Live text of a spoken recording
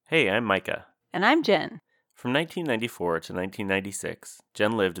Hey, I'm Micah. And I'm Jen. From 1994 to 1996,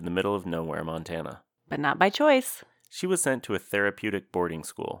 Jen lived in the middle of nowhere, Montana. But not by choice. She was sent to a therapeutic boarding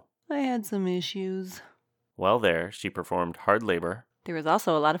school. I had some issues. While there, she performed hard labor, There was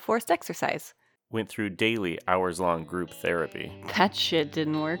also a lot of forced exercise. went through daily hours-long group therapy, That shit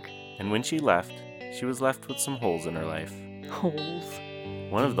didn't work. and when she left, she was left with some holes in her life. Holes.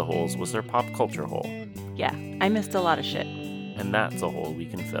 One of the holes was her pop culture hole, Yeah, I missed a lot of shit. and that's a hole we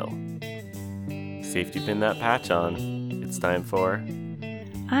can fill. Safety pin that patch on. It's time for...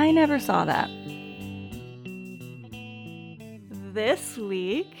 I never saw that. This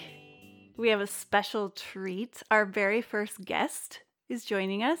week, we have a special treat. Our very first guest is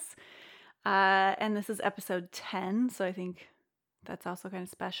joining us. And this is episode 10, so I think that's also kind of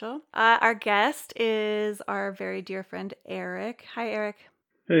special. Our guest is our very dear friend, Eric. Hi, Eric.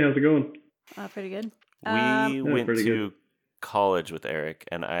 Hey, how's it going? Pretty good. We went pretty to college with Eric,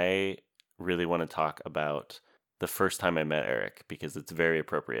 and I really want to talk about the first time I met Eric because it's very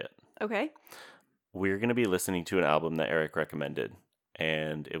appropriate. Okay. We're going to be listening to an album that Eric recommended,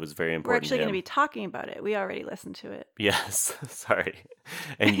 and it was very We're important actually to going him. to be talking about it. We already listened to it. Yes, sorry.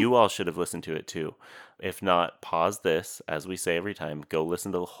 And you all should have listened to it too. If not, pause this, as we say every time, go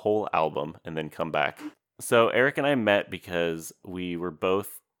listen to the whole album, and then come back. So Eric and I met because we were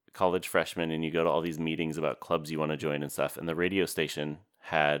both college freshmen, and you go to all these meetings about clubs you want to join and stuff, and the radio station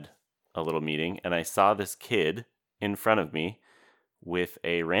had a little meeting, and I saw this kid in front of me with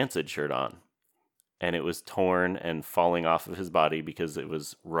a Rancid shirt on, and it was torn and falling off of his body because it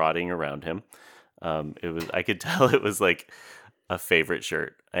was rotting around him. I could tell it was like a favorite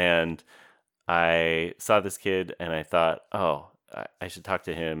shirt, and I saw this kid and I thought, oh, I should talk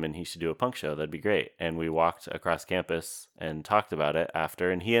to him and he should do a punk show. That'd be great. And we walked across campus and talked about it after,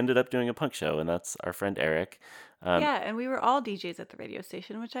 and he ended up doing a punk show, and that's our friend Eric. Yeah, and we were all DJs at the radio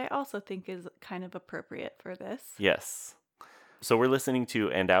station, which I also think is kind of appropriate for this. Yes. So we're listening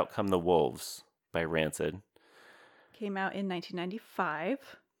to And Out Come the Wolves by Rancid. Came out in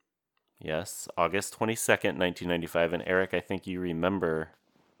 1995. Yes, August 22nd, 1995. And Eric, I think you remember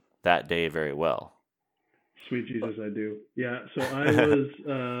that day very well. Sweet Jesus, I do. Yeah, so I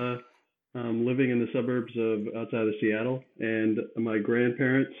was living in the suburbs of outside of Seattle, and my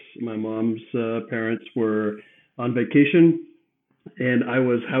grandparents, my mom's parents, were on vacation, and I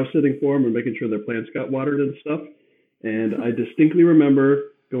was house sitting for them and making sure their plants got watered and stuff. And I distinctly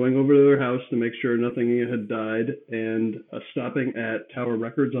remember going over to their house to make sure nothing had died, and stopping at Tower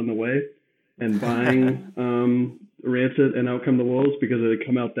Records on the way and buying Rancid and Out Come the Wolves because it had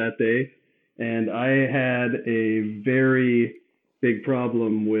come out that day. And I had a very big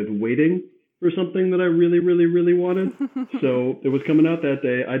problem with waiting for something that I really, really, really wanted. So it was coming out that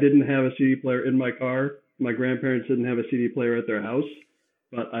day. I didn't have a CD player in my car. My grandparents didn't have a CD player at their house.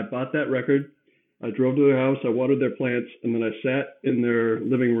 But I bought that record. I drove to their house. I watered their plants. And then I sat in their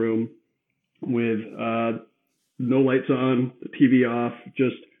living room with no lights on, the TV off,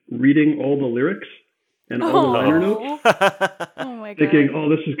 just reading all the lyrics and all the liner notes. Oh my God. Thinking, oh,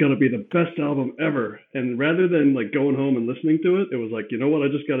 this is going to be the best album ever. And rather than like going home and listening to it, it was like, you know what I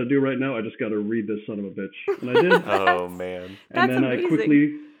just got to do right now? I just got to read this son of a bitch. And I did. Oh, man. And then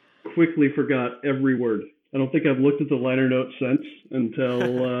amazing. I quickly forgot every word. I don't think I've looked at the liner notes since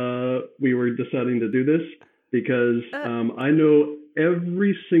until we were deciding to do this, because I know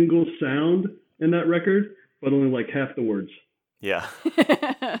every single sound in that record, but only like half the words. Yeah.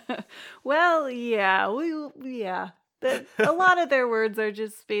 Well, yeah. A lot of their words are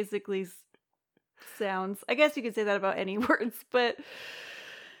just basically sounds. I guess you could say that about any words, but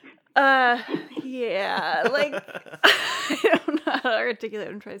yeah, like I don't know how to articulate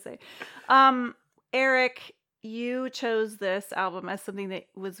what I'm trying to say. Eric, you chose this album as something that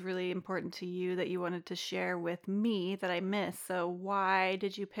was really important to you that you wanted to share with me that I missed. So why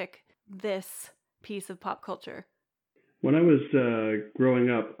did you pick this piece of pop culture? When I was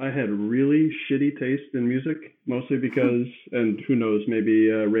growing up, I had really shitty taste in music, mostly because, and who knows, maybe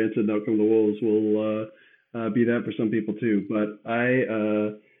Rancid and Out Come the Wolves will be that for some people too. But I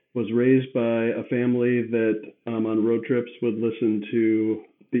was raised by a family that on road trips would listen to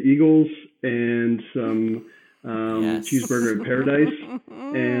the Eagles and some Cheeseburger in Paradise.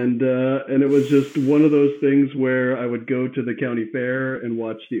 And it was just one of those things where I would go to the county fair and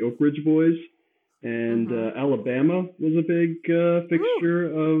watch the Oak Ridge Boys. And Alabama was a big fixture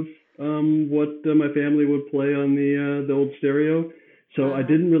of what my family would play on the old stereo. So I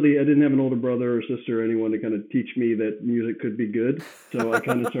didn't have an older brother or sister or anyone to kind of teach me that music could be good. So I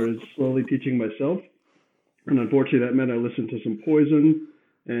kind of started slowly teaching myself. And unfortunately, that meant I listened to some Poison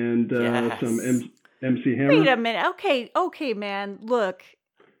and some MC Hammer. Wait a minute. Okay, man. Look,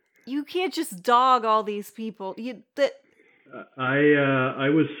 You can't just dog all these people. I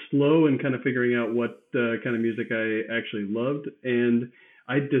was slow in kind of figuring out what kind of music I actually loved, and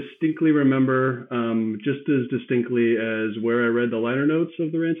I distinctly remember, just as distinctly as where I read the liner notes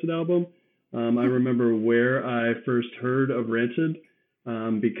of the Rancid album. I remember where I first heard of Rancid,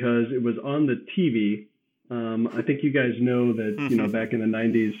 because it was on the TV. I think you guys know that back in the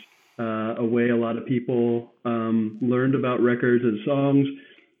 '90s, a way a lot of people learned about records and songs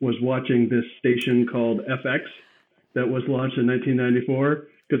was watching this station called FX that was launched in 1994,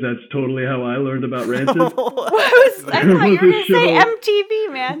 because that's totally how I learned about Rancid. I thought you were going to say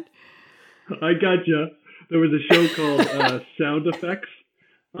MTV, man. I gotcha. There was a show called Sound Effects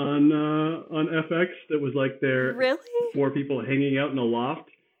on FX that was like Really? 4 people hanging out in a loft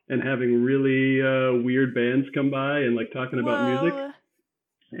and having really weird bands come by and like talking about music.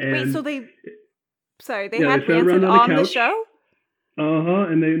 And wait, so they had they sat Rancid around on the the couch. show?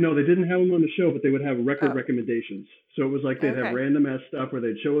 And they didn't have them on the show, but they would have record recommendations. So it was like they'd have random ass stuff where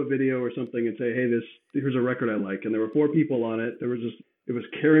they'd show a video or something and say, hey, here's a record I like. And there were 4 people on it. It was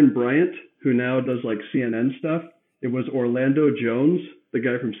Karen Bryant, who now does like CNN stuff. It was Orlando Jones, the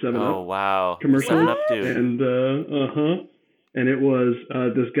guy from 7 Up. Oh, wow. Commercial. 7 Up dude. And it was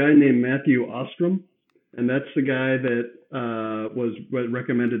this guy named Matthew Ostrom. And that's the guy that was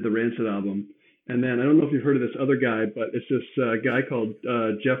recommended the Rancid album. And then I don't know if you've heard of this other guy, but it's this guy called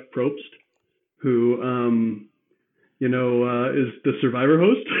Jeff Probst, who, is the Survivor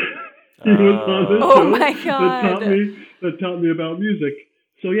host. He was on this show. Oh my God. That taught me about music.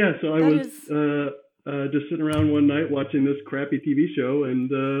 So I was just sitting around one night watching this crappy TV show in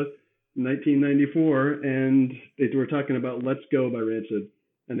 1994, and they were talking about "Let's Go" by Rancid,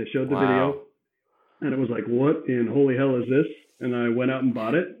 and they showed the video, and it was like, what in holy hell is this? And I went out and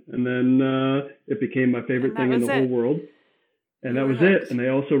bought it, and then it became my favorite thing in the whole world. And that was it. And they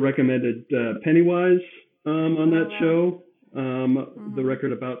also recommended Pennywise on that show, the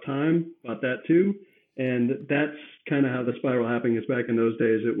record About Time, bought that too. And that's kind of how the spiral happened. Is back in those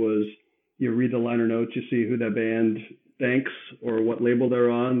days, it was you read the liner notes, you see who that band thanks or what label they're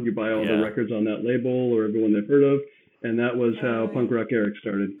on. You buy all the records on that label or everyone they've heard of. And that was how Punk Rock Eric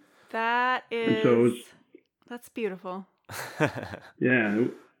started. That is... And so that's beautiful. Yeah,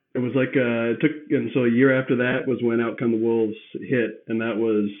 it was like and so a year after that was when Out Come the Wolves hit, and that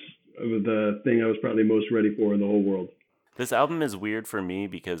was the thing I was probably most ready for in the whole world. This album is weird for me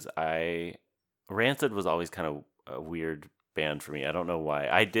because Rancid was always kind of a weird band for me. I don't know why.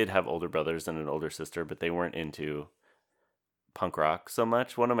 I did have older brothers and an older sister, but they weren't into punk rock so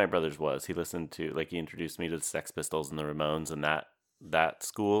much. One of my brothers was. He listened to, he introduced me to the Sex Pistols and the Ramones and that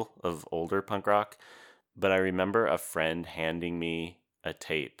school of older punk rock. But I remember a friend handing me a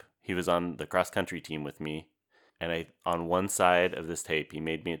tape. He was on the cross-country team with me. And on one side of this tape, he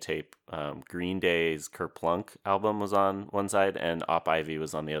made me a tape. Green Day's Kerplunk album was on one side, and Op Ivy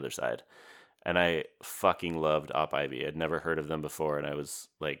was on the other side. And I fucking loved Op Ivy. I'd never heard of them before, and I was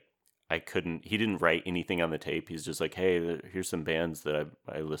like, he didn't write anything on the tape. He's just like, hey, here's some bands that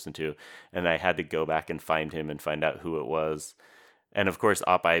I listened to. And I had to go back and find him and find out who it was. And of course,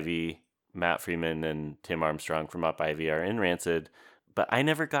 Op Ivy... Matt Freeman and Tim Armstrong from Op Ivy are in Rancid, but I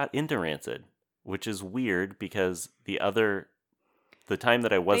never got into Rancid, which is weird because the time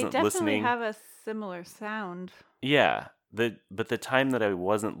that I wasn't listening... They definitely have a similar sound. Yeah, but the time that I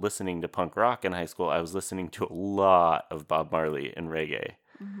wasn't listening to punk rock in high school, I was listening to a lot of Bob Marley and reggae.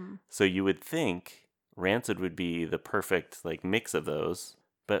 Mm-hmm. So you would think Rancid would be the perfect mix of those,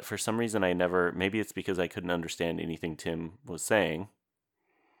 but for some reason maybe it's because I couldn't understand anything Tim was saying.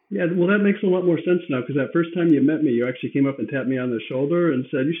 Yeah, well, that makes a lot more sense now, because that first time you met me, you actually came up and tapped me on the shoulder and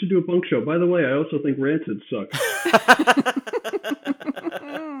said, you should do a punk show. By the way, I also think Rancid sucks.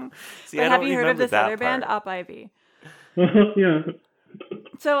 See, but have you heard of this other band, Op Ivy? Yeah.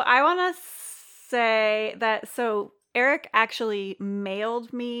 So I want to say that, Eric actually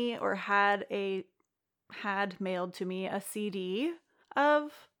mailed me or had mailed to me a CD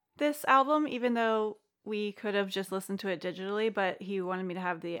of this album, even though we could have just listened to it digitally, but he wanted me to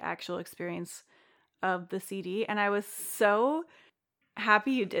have the actual experience of the CD. And I was so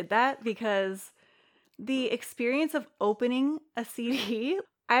happy you did that, because the experience of opening a CD,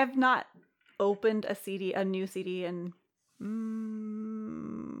 I have not opened a new CD in,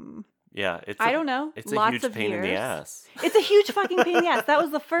 yeah, I don't know. It's lots a huge of pain years. in the ass. It's a huge fucking pain in the ass. That was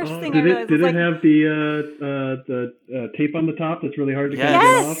the first thing I realized. Did it have the tape on the top that's really hard to get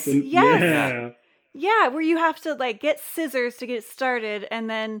off? And, yes. Yeah, where you have to get scissors to get it started, and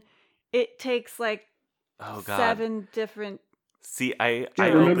then it takes 7 different... See, I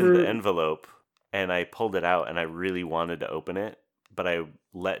opened the envelope and I pulled it out and I really wanted to open it, but I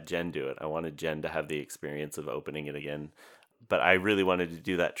let Jen do it. I wanted Jen to have the experience of opening it again. But I really wanted to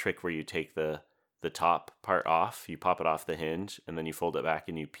do that trick where you take the top part off, you pop it off the hinge, and then you fold it back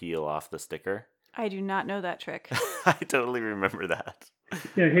and you peel off the sticker. I do not know that trick. I totally remember that.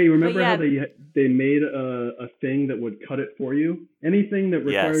 Yeah, hey, remember yeah. how they made a thing that would cut it for you? Anything that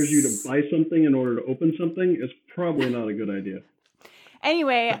requires you to buy something in order to open something is probably not a good idea.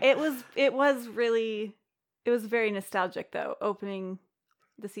 Anyway, it was very nostalgic though, opening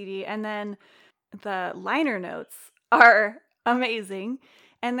the CD, and then the liner notes are amazing,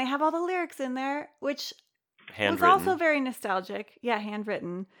 and they have all the lyrics in there, which was also very nostalgic. Yeah,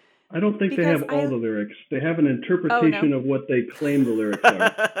 handwritten. I don't think they have all the lyrics. They have an interpretation of what they claim the lyrics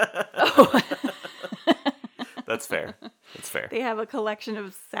are. Oh. That's fair. That's fair. They have a collection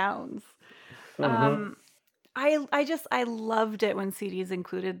of sounds. Uh-huh. I loved it when CDs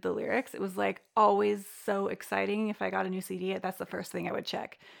included the lyrics. It was like always so exciting. If I got a new CD, that's the first thing I would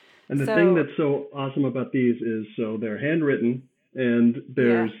check. And the thing that's so awesome about these is, so they're handwritten, and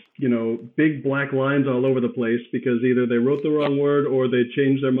there's, big black lines all over the place because either they wrote the wrong word or they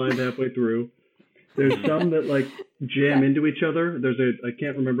changed their mind halfway through. There's some that like jam into each other. I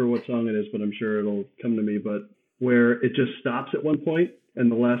can't remember what song it is, but I'm sure it'll come to me, but where it just stops at one point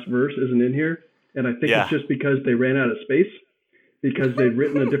and the last verse isn't in here. And I think it's just because they ran out of space, because they'd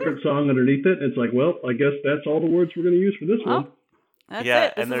written a different song underneath it. It's like, well, I guess that's all the words we're going to use for this one. That's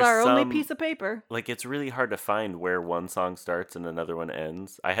it. This is our only piece of paper. Like, it's really hard to find where one song starts and another one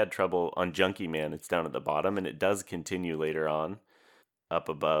ends. I had trouble on Junkie Man. It's down at the bottom, and it does continue later on up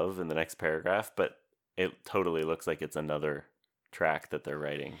above in the next paragraph, but it totally looks like it's another track that they're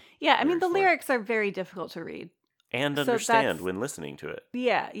writing. Yeah, I mean, the lyrics are very difficult to read. And understand when listening to it.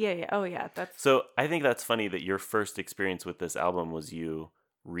 Yeah. Oh, yeah. So I think that's funny that your first experience with this album was you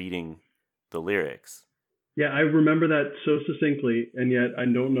reading the lyrics. Yeah, I remember that so succinctly, and yet I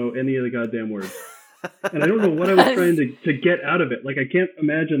don't know any of the goddamn words. And I don't know what I was trying to get out of it. Like, I can't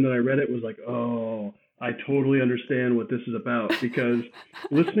imagine that I read it was like, oh, I totally understand what this is about. Because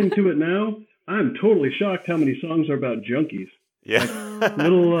listening to it now, I'm totally shocked how many songs are about junkies. Yeah. Like,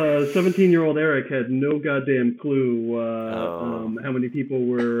 little 17-year-old Eric had no goddamn clue how many people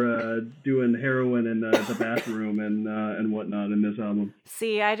were doing heroin in the bathroom and whatnot in this album.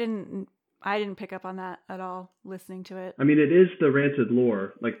 See, I didn't pick up on that at all listening to it. I mean, it is the Rancid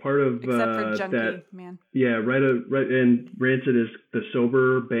lore, like part of except for Junkie that, Man. Yeah, right. And Rancid is the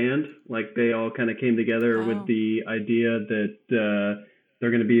sober band. Like, they all kind of came together with the idea that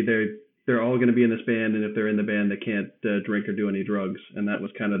they're going to be there. They're all going to be in this band, and if they're in the band, they can't drink or do any drugs. And that was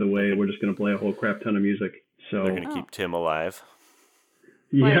kind of the way we're just going to play a whole crap ton of music. So they're going to keep Tim alive.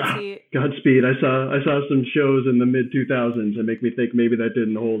 Yeah, Godspeed. I saw some shows in the mid 2000s that make me think maybe that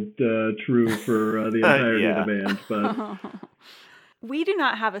didn't hold true for the entirety of the band. But we do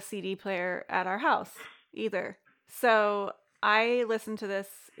not have a CD player at our house either, so I listened to this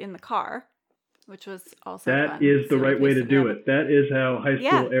in the car, which was also that fun. is the right way to do it. That is how high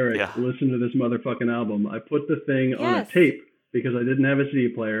school Eric listened to this motherfucking album. I put the thing on a tape because I didn't have a CD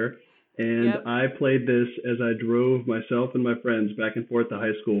player. And I played this as I drove myself and my friends back and forth to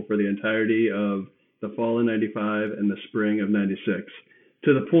high school for the entirety of the fall of 95 and the spring of 96,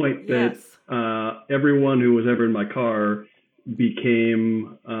 to the point that everyone who was ever in my car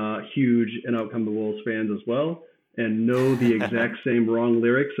became huge and Out Come the Wolves fans as well, and know the exact same wrong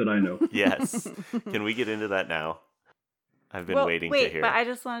lyrics that I know. Yes. Can we get into that now? I've been waiting to hear. But I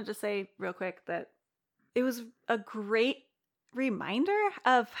just wanted to say real quick that it was a great reminder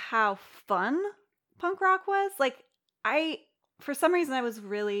of how fun punk rock was. Like, for some reason, I was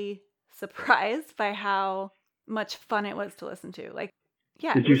really surprised by how much fun it was to listen to. Like,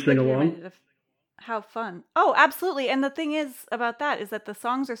 yeah. Did you sing along? How fun. Oh, absolutely. And the thing is about that is that the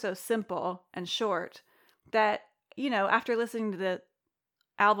songs are so simple and short that, after listening to the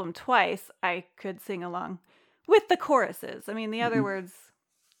album twice, I could sing along with the choruses. I mean, the other words,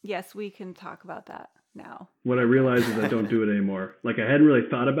 yes, we can talk about that now. What I realize is I don't do it anymore. Like, I hadn't really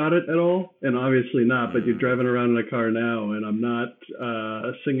thought about it at all, and obviously not, but you're driving around in a car now, and I'm not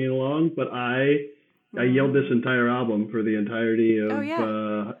singing along, but I yelled this entire album for the entirety of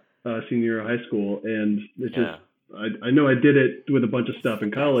senior year of high school, and it just, I know I did it with a bunch of stuff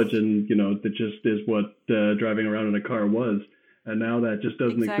in college, and, that just is what driving around in a car was, and now that just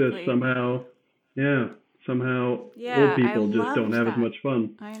doesn't exist somehow. Yeah. Somehow old people just don't have as much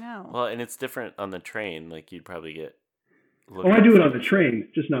fun. I know. Well, and it's different on the train. Like, you'd probably get... I do it on the train,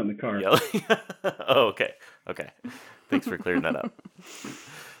 just not in the car. Oh, okay. Okay. Thanks for clearing that up.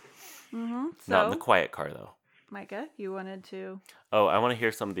 Not in the quiet car, though. Micah, you wanted to... Oh, I want to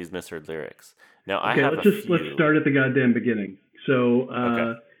hear some of these misheard lyrics. Now, let's start at the goddamn beginning. So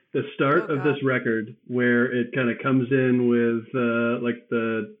Okay. the start Oh of this God. record, where it kind of comes in with like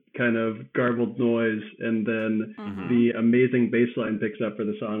the kind of garbled noise, and then Mm-hmm. the amazing bass line picks up for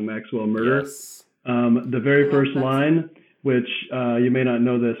the song Maxwell Murder. Yes. The I very love first that song. line, which you may not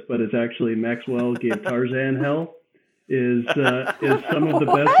know this, but it's actually Maxwell gave Tarzan hell, is some of the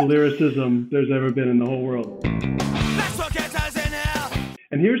best What? lyricism there's ever been in the whole world.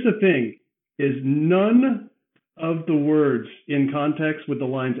 And here's the thing, is none of the words in context with the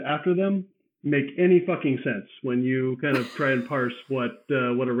lines after them make any fucking sense when you kind of try and parse what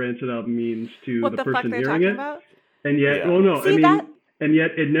a Rancid album means to What the the fuck person they're hearing talking it. about? And yet, Yeah. oh no, See, I mean, that- and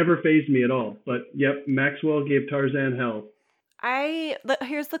yet it never fazed me at all. But yep, Maxwell gave Tarzan hell.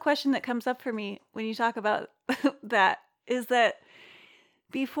 Here's the question that comes up for me when you talk about that, is that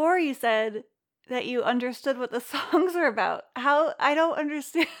before you said that you understood what the songs are about. How I don't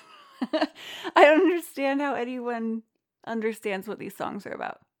understand. I don't understand how anyone understands what these songs are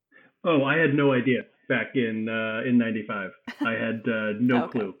about. Oh, I had no idea back in '95. I had no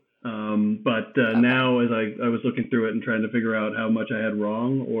Okay. clue. But now, as I was looking through it and trying to figure out how much I had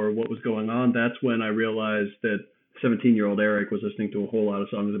wrong or what was going on, that's when I realized that 17-year-old Eric was listening to a whole lot of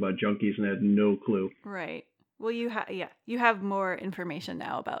songs about junkies and had no clue. Right. Well, you have more information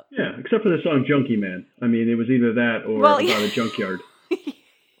now about. Yeah, except for the song Junkie Man. I mean, it was either that or Well, about yeah. a junkyard.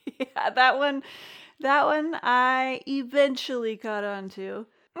 Yeah, that one I eventually caught on to.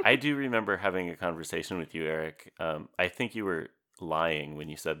 I do remember having a conversation with you, Eric. I think you were lying when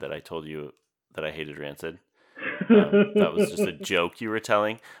you said that I told you that I hated Rancid. That was just a joke you were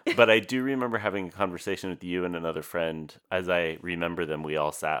telling. But I do remember having a conversation with you and another friend. As I remember them, we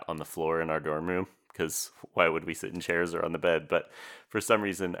all sat on the floor in our dorm room, because why would we sit in chairs or on the bed? But for some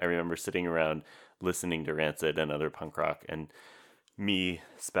reason, I remember sitting around listening to Rancid and other punk rock, and me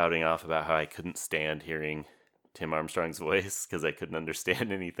spouting off about how I couldn't stand hearing Tim Armstrong's voice because I couldn't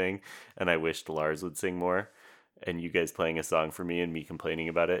understand anything, and I wished Lars would sing more. And you guys playing a song for me and me complaining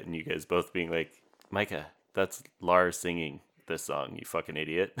about it, and you guys both being like, Micah, that's Lars singing this song, you fucking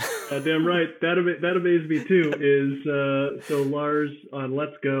idiot. Damn right. That amazed me too. Is so Lars on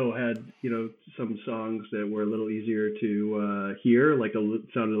Let's Go had some songs that were a little easier to hear, like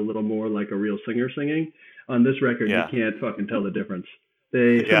sounded a little more like a real singer singing. On this record, Yeah. you can't fucking tell the difference.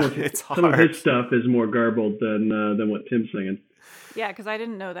 It's Some of hard. his stuff is more garbled than what Tim's singing. Yeah, because I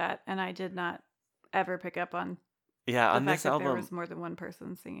didn't know that, and I did not ever pick up on Yeah, the on fact this that there album, was more than one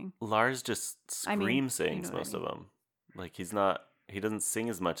person singing. Lars just I mean, scream you sings know what I most of mean. them. Like he doesn't sing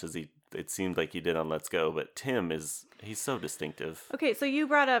as much as it seemed like he did on Let's Go, but he's so distinctive. Okay, so you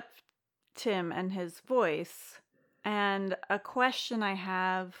brought up Tim and his voice, and a question I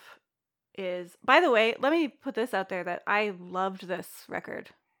have is, by the way, let me put this out there that I loved this record,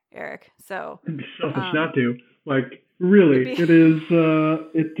 Eric. So It'd be selfish Um, not to. Like, really, it'd it is.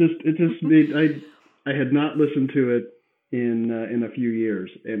 It just made. I had not listened to it in a few years,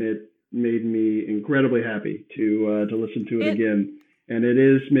 and it made me incredibly happy to listen to it again. And it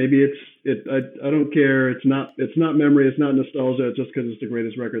is, maybe I don't care. It's not memory. It's not nostalgia. It's just because it's the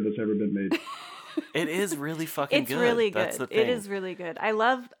greatest record that's ever been made. It is really fucking it's good. really good. That's the thing. It is really good. I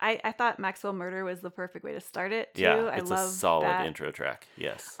thought Maxwell Murder was the perfect way to start it too. Yeah, I it's love a solid that. intro track.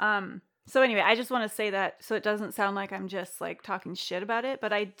 Yes. So anyway, I just want to say that so it doesn't sound like I'm just like talking shit about it,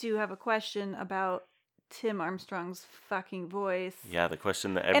 but I do have a question about Tim Armstrong's fucking voice. Yeah, the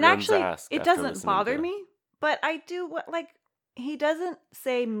question that And everyone's actually, asked. it after doesn't listening bother to- me, but I do like he doesn't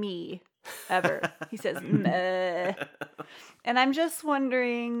say me ever. He says meh. And I'm just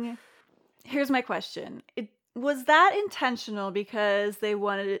wondering, here's my question. Was that intentional because they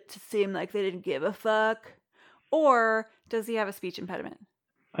wanted it to seem like they didn't give a fuck? Or does he have a speech impediment?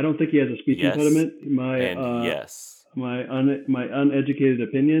 I don't think he has a speech Yes, impediment. yes. My uneducated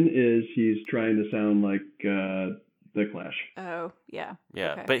opinion is he's trying to sound like The Clash. Oh, yeah.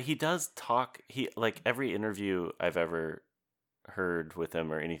 Yeah, Okay. but he does talk. He like every interview I've ever heard with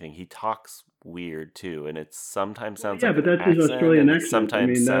him or anything, he talks weird too, and it sometimes sounds like but an that's his accent, Australian and it accent. sometimes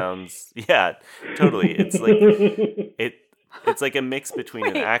I mean, sounds totally. It's like it's like a mix between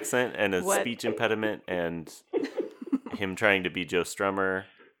an Wait, accent and a what? speech impediment, and him trying to be Joe Strummer,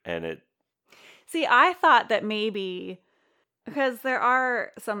 and it. See, I thought that maybe because there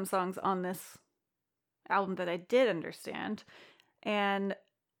are some songs on this album that I did understand, and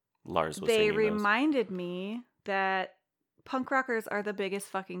Lars was they singing those. reminded me that punk rockers are the biggest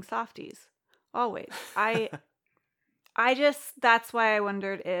fucking softies. Always. I just, that's why I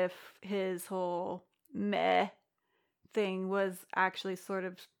wondered if his whole meh thing was actually sort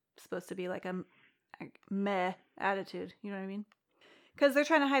of supposed to be like a meh attitude. You know what I mean? Because they're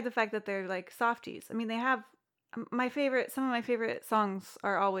trying to hide the fact that they're like softies. I mean, they have Some of my favorite songs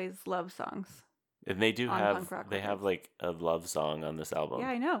are always love songs And they do on have punk rock they have records. like a love song on this album. Yeah,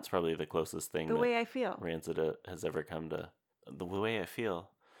 I know. It's probably the closest thing The that Way I Feel. Rancid has ever come to The Way I Feel.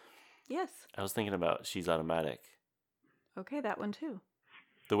 Yes. I was thinking about She's Automatic. Okay, that one too.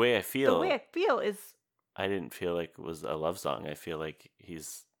 The Way I Feel. The Way I Feel is. I didn't feel like it was a love song. I feel like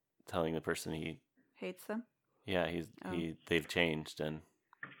he's telling the person Hates them. Yeah, Oh. they've changed and.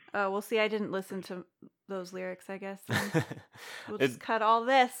 Oh, well, see, I didn't listen to those lyrics, I guess. We'll just cut all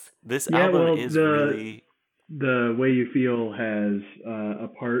this. This album is really... The Way You Feel has a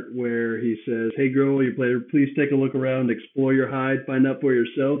part where he says, "Hey girl, you player, please take a look around, explore your hide, find out for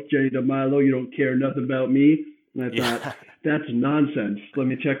yourself. Jenny DeMilo, you don't care nothing about me." And I thought, that's nonsense. Let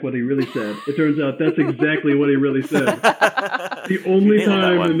me check what he really said. It turns out that's exactly what he really said. The only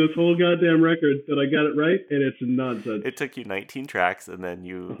time in this whole goddamn record that I got it right, and it's nonsense. It took you 19 tracks, and then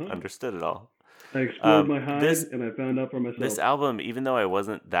you understood it all. I explored my hide, and I found out for myself. This album, even though I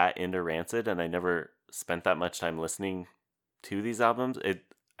wasn't that into Rancid, and I never spent that much time listening to these albums,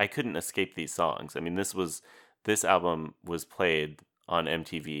 I couldn't escape these songs. I mean, this album was played on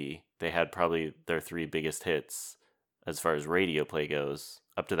MTV. They had probably their 3 biggest hits as far as radio play goes,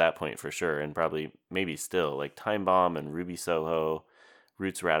 up to that point for sure, and probably maybe still, like Time Bomb and Ruby Soho,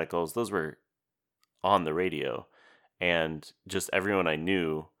 Roots Radicals, those were on the radio, and just everyone I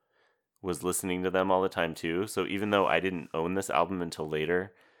knew was listening to them all the time too. So even though I didn't own this album until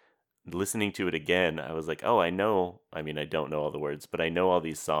later, listening to it again, I was like, oh, I mean, I don't know all the words, but I know all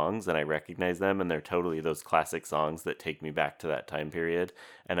these songs and I recognize them, and they're totally those classic songs that take me back to that time period,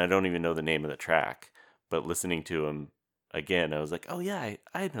 and I don't even know the name of the track, but listening to them again, I was like, oh yeah,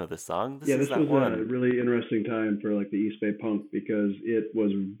 I know this song. This was a really interesting time for like the East Bay punk, because it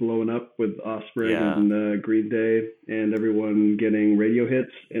was blowing up with Offspring and Green Day and everyone getting radio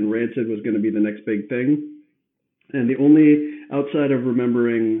hits, and Rancid was going to be the next big thing. And the only, outside of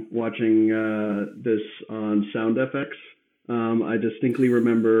remembering watching this on Sound FX, I distinctly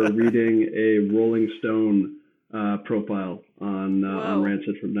remember reading a Rolling Stone profile on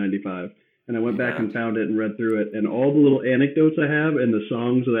Rancid from '95. And I went back and found it and read through it. And all the little anecdotes I have and the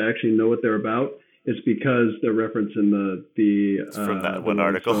songs that I actually know what they're about is because they're referenced in the from that one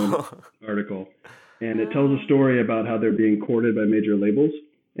article. And it tells a story about how they're being courted by major labels.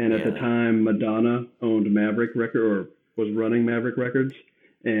 And at the time, Madonna owned Maverick Records, or was running Maverick Records,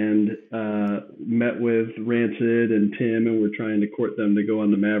 and met with Rancid and Tim, and were trying to court them to go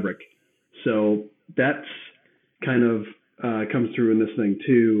on the Maverick. So that's kind of comes through in this thing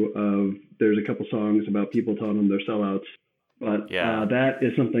too. Of there's a couple songs about people telling them they're sellouts, but that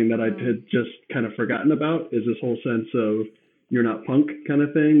is something that I had just kind of forgotten about. Is this whole sense of you're not punk kind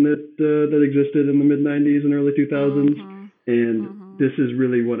of thing that existed in the mid '90s and early 2000s, and this is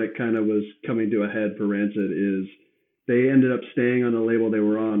really what it kind of was coming to a head for Rancid. Is they ended up staying on the label they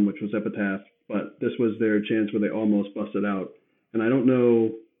were on, which was Epitaph, but this was their chance where they almost busted out. And I don't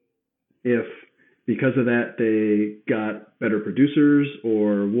know if because of that they got better producers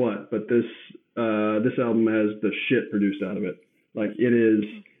or what, but this album has the shit produced out of it. Like, it is,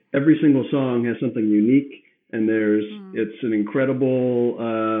 every single song has something unique, and it's an incredible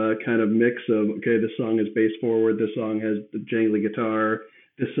kind of mix of, okay, this song is bass forward, this song has the jangly guitar,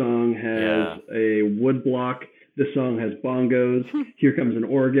 this song has a wood block, this song has bongos, here comes an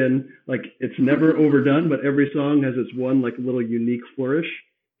organ. Like, it's never overdone, but every song has its one like little unique flourish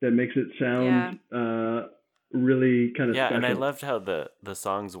that makes it sound really kind of special. And I loved how the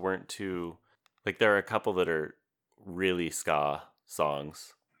songs weren't too, like, there are a couple that are really ska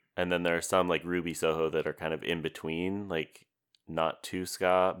songs, and then there are some like Ruby Soho that are kind of in between, like not too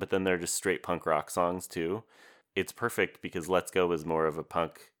ska, but then they're just straight punk rock songs too. It's perfect because Let's Go is more of a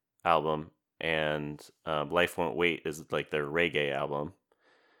punk album, and Life Won't Wait is like their reggae album,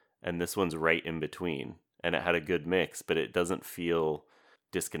 and this one's right in between, and it had a good mix, but it doesn't feel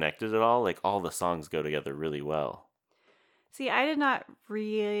disconnected at all. Like, all the songs go together really well. See, I did not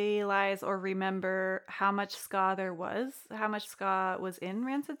realize or remember how much ska there was, how much ska was in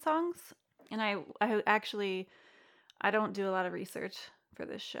Rancid songs. And I actually, I don't do a lot of research for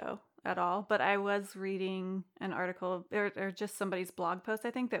this show at all, but I was reading an article or just somebody's blog post,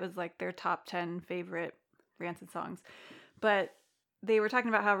 I think, that was like their top 10 favorite Rancid songs. But they were talking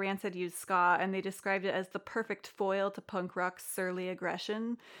about how Rancid used ska, and they described it as the perfect foil to punk rock's surly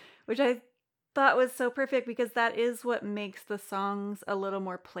aggression, which I thought was so perfect because that is what makes the songs a little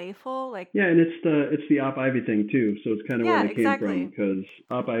more playful. Like, and it's the Op Ivy thing too, so it's kind of where they came from, because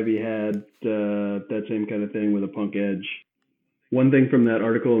Op Ivy had that same kind of thing with a punk edge. One thing from that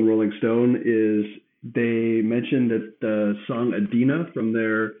article in Rolling Stone is they mentioned that the song Adina from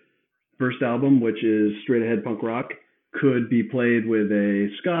their first album, which is straight ahead punk rock, could be played with a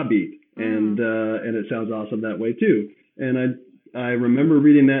ska beat, and it sounds awesome that way too. And I remember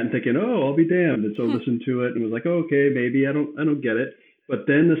reading that and thinking, oh, I'll be damned. And so I listened to it and was like, oh, okay, maybe I don't get it. But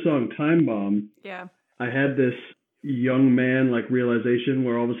then the song Time Bomb, Yeah. I had this young man like realization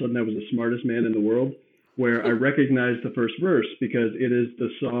where all of a sudden I was the smartest man in the world, where I recognized the first verse because it is the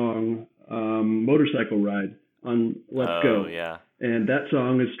song Motorcycle Ride on Let's Go. Oh, yeah. And that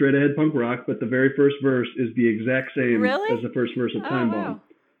song is straight ahead punk rock, but the very first verse is the exact same Really? as the first verse of Time wow. Bomb.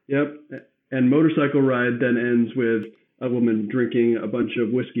 Yep. And Motorcycle Ride then ends with a woman drinking a bunch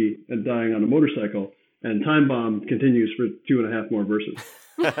of whiskey and dying on a motorcycle. And Time Bomb continues for 2.5 more verses.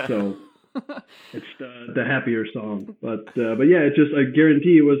 So it's the happier song. But yeah, it just, I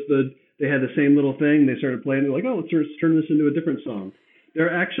guarantee it was they had the same little thing. They started playing. They're like, oh, let's turn this into a different song.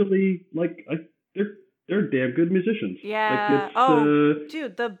 They're actually like, they're damn good musicians. Yeah. Like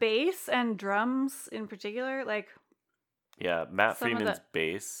Dude, the bass and drums in particular, like. Yeah, Matt Some of Freeman's the-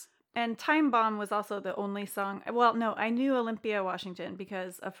 bass. And Time Bomb was also the only song. Well, no, I knew Olympia, Washington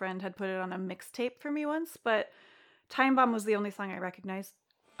because a friend had put it on a mixtape for me once, but Time Bomb was the only song I recognized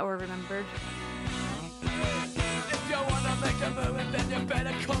or remembered. If you wanna make a move, then you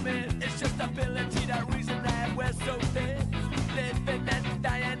better come in. It's just ability, that reason that we're so thin. Living and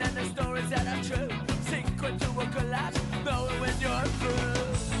dying, and the stories that are true. Secret to a collapse, knowing when you're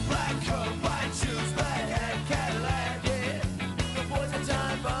through. Black coat, white shoes, red hair, Cadillac, yeah. The boys are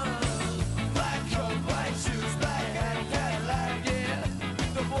time bomb. Black coat, white shoes, red hair, Cadillac, yeah.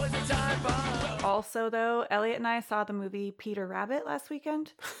 The boys are time bomb. Also, though, Elliot and I saw the movie Peter Rabbit last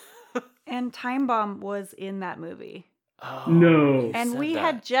weekend, and Time Bomb was in that movie. Oh, No. you And said we that.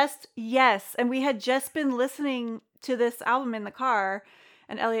 had just been listening to this album in the car,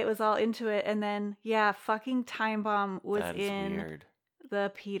 and Elliot was all into it, and then fucking Time Bomb was That is in weird.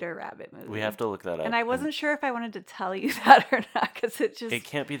 the Peter Rabbit movie. We have to look that up. And I wasn't sure if I wanted to tell you that or not, because it just It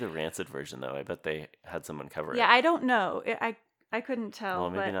can't be the Rancid version, though. I bet they had someone cover it. I don't know. I couldn't tell. Well,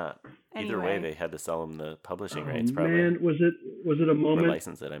 maybe but not. Either way, anyway. they had to sell them the publishing Oh, rights, probably. man, was it a Or moment?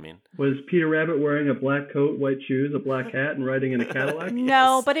 license it, I mean. Was Peter Rabbit wearing a black coat, white shoes, a black hat, and riding in a Cadillac?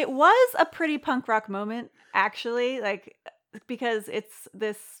 No, Yes. but it was a pretty punk rock moment, actually. Like, because it's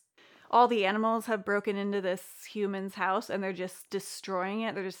this. All the animals have broken into this human's house and they're just destroying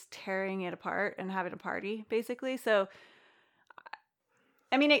it. They're just tearing it apart and having a party, basically. So,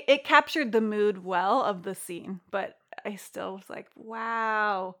 I mean, it captured the mood well of the scene, but I still was like,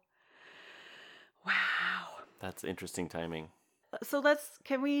 wow. Wow. That's interesting timing. So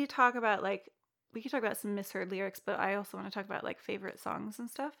can we talk about we could talk about some misheard lyrics, but I also want to talk about like favorite songs and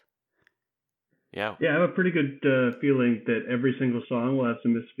stuff. Yeah. Yeah, I have a pretty good feeling that every single song will have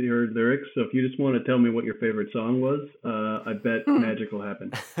some misheard lyrics. So if you just want to tell me what your favorite song was, I bet magic will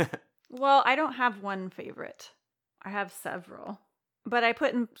happen. Well, I don't have one favorite. I have several. But I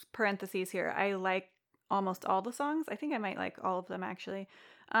put in parentheses here, I like almost all the songs. I think I might like all of them, actually.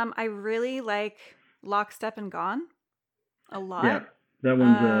 I really like Lockstep and Gone a lot. Yeah, that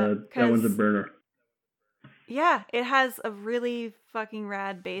one's a 'cause- burner. Yeah, it has a really fucking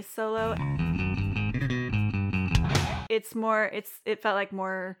rad bass solo. It felt like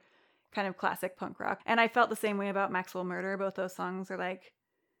more kind of classic punk rock. And I felt the same way about Maxwell Murder. Both those songs are like,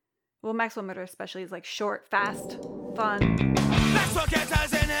 well, Maxwell Murder especially is like short, fast, fun. Let's look at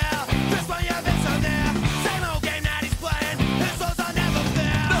us in hell. This one you've been so there. Same old game that he's playing. His souls are never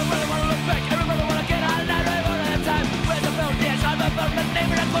fair. Nobody wanna look back. Everybody wanna get out of that right one at a time. Where's the phone? Yes, I'm the phone. The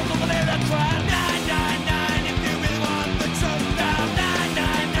name of that close over there. That's right. 999 if you really want the truth. Now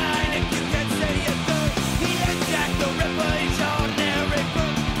 999 if you can say it through. He ain't Jack the Ripper. He's ordinary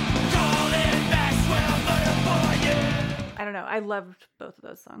fool. Call it Maxwell Murder for you. I don't know. I loved both of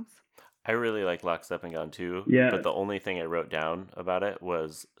those songs. I really like Lockstep and Gone too. Yeah. But the only thing I wrote down about it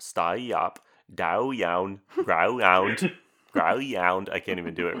was Stai Yop, Dao Yound, Grau Yound, Grau Yound. I can't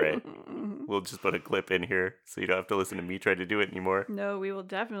even do it right. We'll just put a clip in here so you don't have to listen to me try to do it anymore. No, we will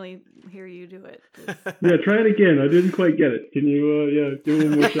definitely hear you do it. Yeah, try it again. I didn't quite get it. Can you, do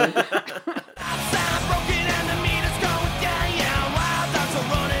one more shot? Outside broken and the meter's going down. Wild dogs are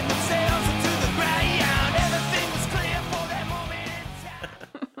running themselves into the ground. Everything was clear for that moment in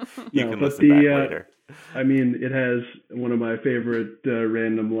time. You No, can but listen back the, later. I mean, it has one of my favorite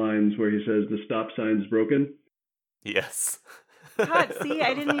random lines where he says, "The stop sign's broken." Yes. God, see,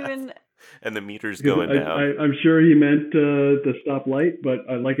 I didn't even. And the meter's Because going down. I'm sure he meant the stop light, but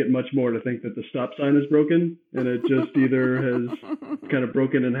I like it much more to think that the stop sign is broken and it just either has kind of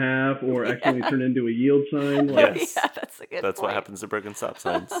broken in half or accidentally turned into a yield sign. Like, Yes. Yeah, that's a good That's what point. happens to broken stop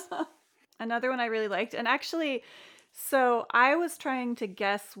signs. Another one I really liked, and actually, So I was trying to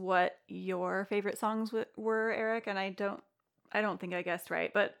guess what your favorite songs were, Eric, and I don't think I guessed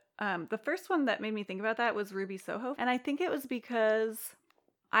right. But the first one that made me think about that was Ruby Soho, and I think it was because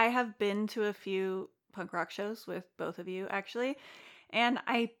I have been to a few punk rock shows with both of you actually, and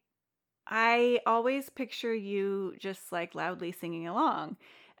I always picture you just like loudly singing along,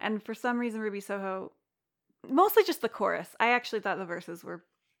 and for some reason Ruby Soho, mostly just the chorus. I actually thought the verses were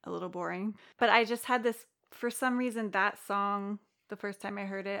a little boring, but I just had this. For some reason, that song, the first time I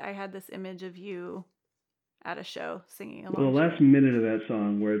heard it, I had this image of you at a show singing along. Well, the last minute of that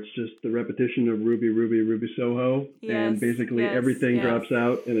song, where it's just the repetition of Ruby, Ruby, Ruby Soho, and basically everything drops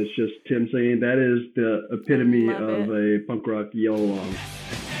out, and it's just Tim singing. That is the epitome of a punk rock yell along.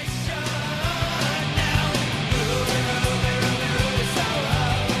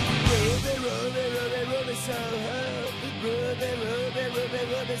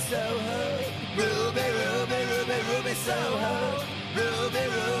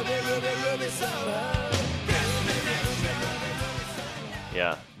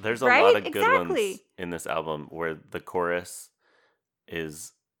 Yeah, there's a lot of good ones in this album where the chorus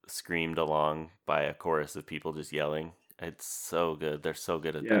is screamed along by a chorus of people just yelling. It's so good. They're so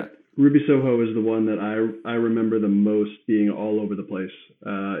good at that. Ruby Soho is the one that I remember the most being all over the place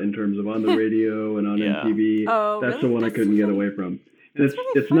in terms of on the radio and on MTV. Oh, that's really? The one I couldn't get away from. And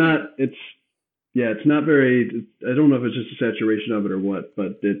it's not very. I don't know if it's just a saturation of it or what,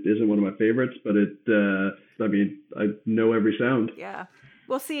 but it isn't one of my favorites. But I know every sound. Yeah.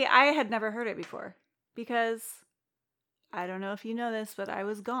 Well, see, I had never heard it before because I don't know if you know this, but I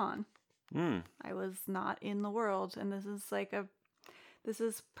was gone. I was not in the world, and this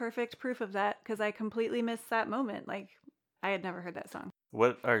is perfect proof of that because I completely missed that moment. Like, I had never heard that song.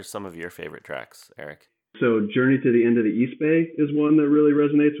 What are some of your favorite tracks, Eric? So Journey to the End of the East Bay is one that really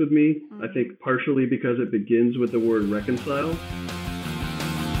resonates with me. I think partially because it begins with the word reconcile.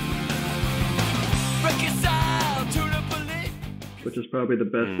 Reconcile to the belief. Which is probably the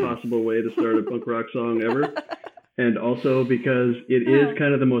best possible way to start a punk rock song ever. And also because it is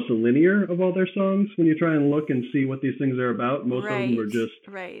kind of the most linear of all their songs when you try and look and see what these things are about. Most of them are just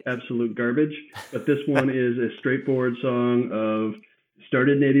absolute garbage. But this one is a straightforward song of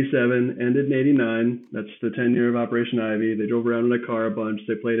started in 87, ended in 89. That's the 10-year of Operation Ivy. They drove around in a car a bunch.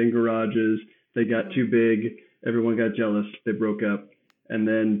 They played in garages. They got too big. Everyone got jealous. They broke up. And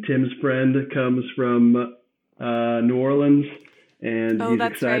then Tim's friend comes from New Orleans, and he's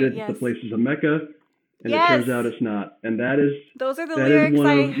excited that the place is a Mecca. And it turns out it's not. And those are the lyrics one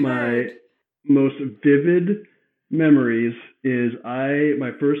I of my most vivid memories is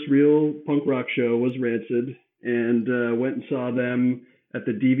my first real punk rock show was Rancid, and went and saw them at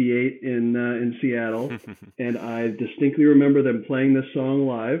the DV8 in Seattle. And I distinctly remember them playing this song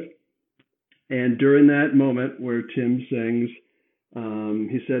live. And during that moment where Tim sings,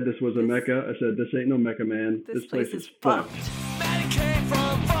 he said this was a Mecca. I said, this ain't no Mecca, man. This place is fucked. Man came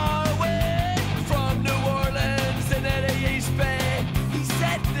from far away, from New Orleans and the East Bay. He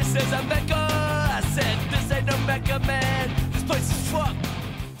said, this is a Mecca. I said, this ain't no Mecca, man. This place is fucked.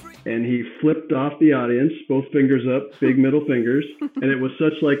 And he flipped off the audience, both fingers up, big middle fingers. And it was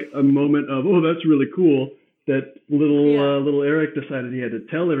such like a moment of, oh, that's really cool, that little Eric decided he had to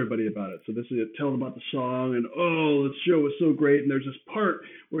tell everybody about it. So this is tell them about the song, and oh, the show was so great. And there's this part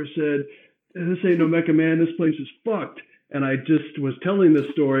where it said, this ain't no Mecca, man, this place is fucked. And I just was telling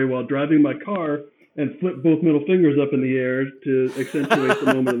this story while driving my car and flipped both middle fingers up in the air to accentuate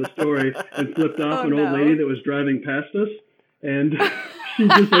the moment of the story, and flipped off an old lady that was driving past us. And she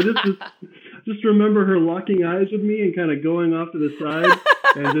just remember her locking eyes with me and kind of going off to the side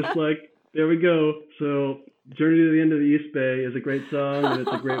and just like, there we go. So Journey to the End of the East Bay is a great song, and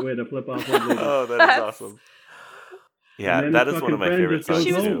it's a great way to flip off old ladies. Oh, that is awesome. Yeah, that is one of my favorite songs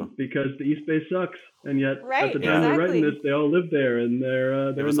too. Because the East Bay sucks, and yet at the time they're writing this, they all live there, and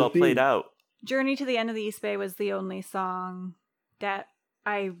they're it was all played out. Journey to the End of the East Bay was the only song that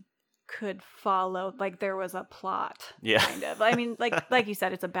I could follow. Like, there was a plot, kind of. I mean, like you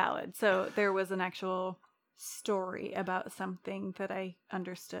said, it's a ballad, so there was an actual story about something that I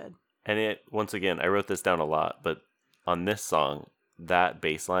understood. And once again, I wrote this down a lot, but on this song, that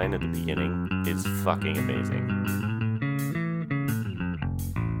bass line at the beginning is fucking amazing.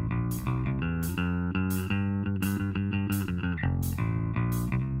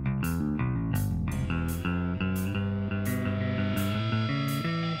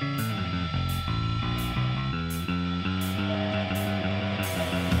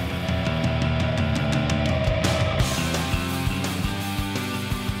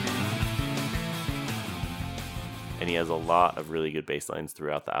 And he has a lot of really good bass lines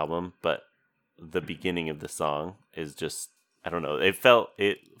throughout the album, but the beginning of the song is just, I don't know. It felt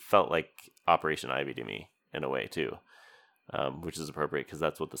like Operation Ivy to me in a way too, which is appropriate because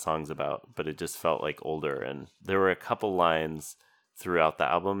that's what the song's about. But it just felt like older, and there were a couple lines throughout the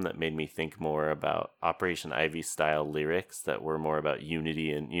album that made me think more about Operation Ivy style lyrics that were more about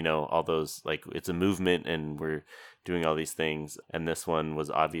unity and, you know, all those, like, it's a movement and we're doing all these things. And this one was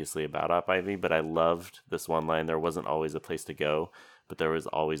obviously about Op Ivy, but I loved this one line: there wasn't always a place to go, but there was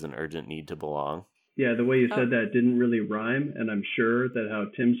always an urgent need to belong. Yeah, the way you said that didn't really rhyme, and I'm sure that how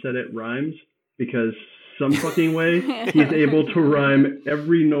Tim said it rhymes, because some fucking way he's able to rhyme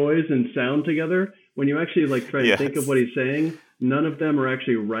every noise and sound together. When you actually like try to think of what he's saying, none of them are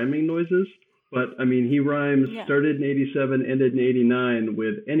actually rhyming noises. But I mean, he rhymes started in 87, ended in 89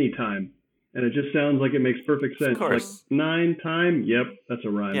 with anytime. And it just sounds like it makes perfect sense. Of course. Like 9 time, yep, that's a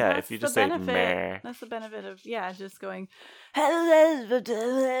rhyme. Yeah, That's if you the just say benefit. meh. That's the benefit of just going.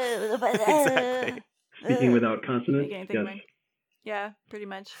 Exactly. Speaking without consonants. Make anything Yes. rhyme. Yeah, pretty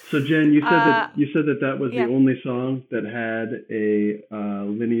much. So Jen, you said that was yeah. the only song that had a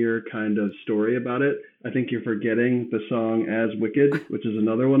linear kind of story about it. I think you're forgetting the song "As Wicked," which is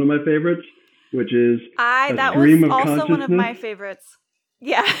another one of my favorites. Which is that stream was of also one of my consciousness. favorites.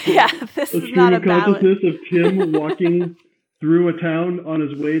 Yeah. This A is stream not a of ballad. consciousness of Tim walking through a town on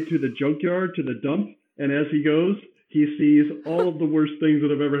his way to the junkyard, to the dump, and as he goes, he sees all of the worst things that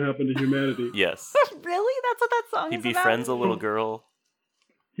have ever happened to humanity. Yes. Really? That's what that song He is about? befriends a little girl.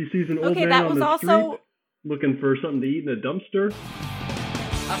 He sees an old Okay, man that on was the also. street looking for something to eat in a dumpster.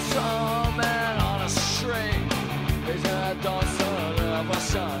 I saw a man on a string. He's a daughter of a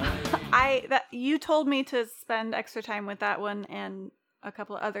son. You told me to spend extra time with that one and a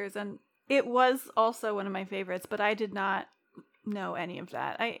couple of others, and it was also one of my favorites, but I did not know any of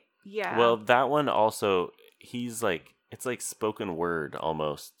that. Well, that one also, he's like, it's like spoken word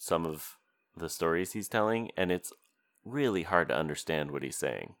almost, some of the stories he's telling, and it's really hard to understand what he's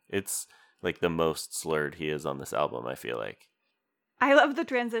saying. It's like the most slurred he is on this album, I feel like. I love the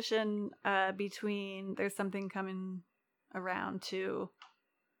transition between There's Something Coming Around to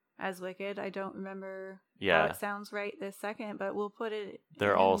As Wicked. I don't remember how it sounds right this second, but we'll put it.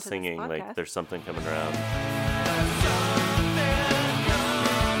 They're all into this singing like podcast. There's Something Coming Around.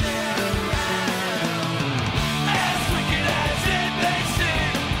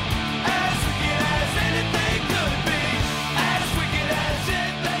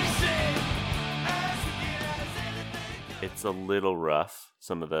 It's a little rough.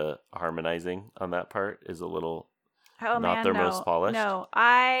 Some of the harmonizing on that part is a little not their most polished. No,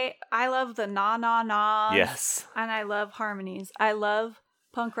 I love the na. Yes. And I love harmonies. I love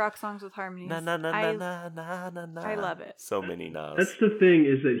punk rock songs with harmonies. Na na na na na na na na. I love it. So many nas. That's the thing,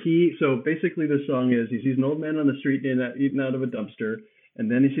 is that so basically the song is, he sees an old man on the street eating out of a dumpster, and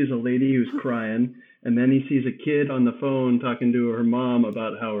then he sees a lady who's crying, and then he sees a kid on the phone talking to her mom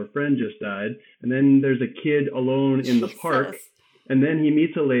about how her friend just died, and then there's a kid alone in the park, and then he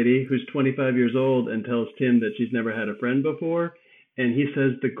meets a lady who's 25 years old and tells Tim that she's never had a friend before, and he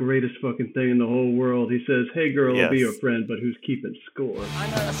says the greatest fucking thing in the whole world. He says, "Hey girl, I'll be your friend, but who's keeping score?" I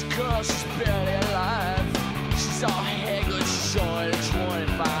know this girl, she's barely alive. She's all haggard, she's only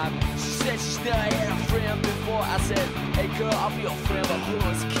 25. She said she's never had a friend before. I said, "Hey girl, I'll be your friend, but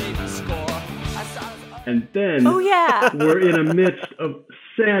who's keeping score?" And then we're in a midst of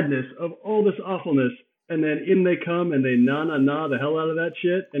sadness, of all this awfulness, and then in they come and they na the hell out of that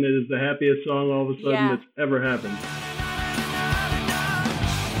shit, and it is the happiest song all of a sudden that's ever happened.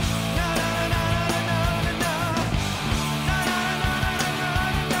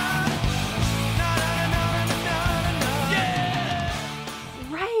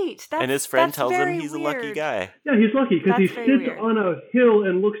 And his friend tells him he's a lucky guy. Yeah, he's lucky because he sits on a hill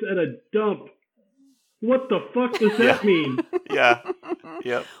and looks at a dump. What the fuck does that mean? Yeah.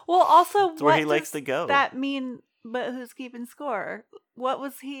 Yep. Well, also, it's where he likes to go. That mean, but who's keeping score? What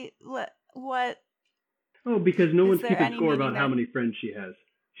was he? What? Oh, because no one's keeping score about there? how many friends she has.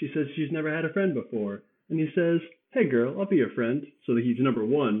 She says she's never had a friend before, and he says, "Hey, girl, I'll be your friend." So that he's number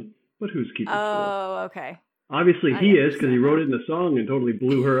one, but who's keeping score? Oh, okay. Obviously, he is, because he wrote it in the song and totally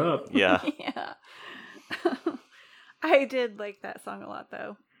blew her up. Yeah. Yeah. I did like that song a lot,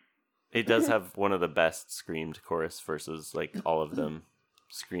 though. It does have one of the best screamed chorus versus like all of them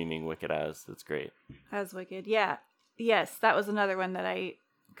screaming "Wicked As." That's great. As Wicked, yeah. Yes, that was another one that I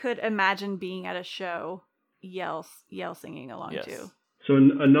could imagine being at a show, yell singing along to. So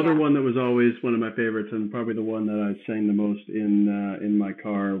another one that was always one of my favorites, and probably the one that I sang the most in my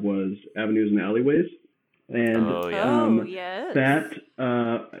car, was "Avenues and Alleyways." And that,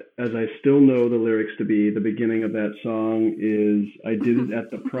 as I still know the lyrics to be, the beginning of that song is, "I did it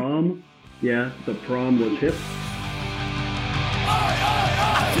at the prom, Yeah, the prom was hip.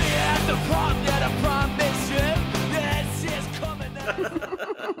 I see it at the prom that I promise you. This is coming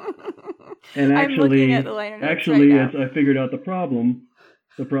up. And I'm looking actually, at the liner notes actually, right now. as I figured out the problem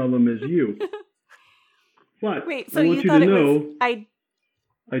is you. But Wait, so I want you you thought to it know, was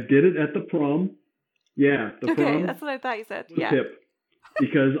I did it at the prom. Yeah, the Okay, prom that's what I thought you said. was Yeah. hip.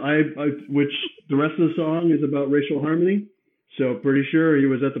 Because which the rest of the song is about racial harmony. So pretty sure he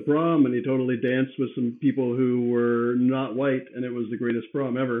was at the prom and he totally danced with some people who were not white, and it was the greatest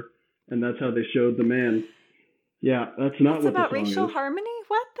prom ever. And that's how they showed the man. Yeah, that's not It's what the about song racial is. harmony?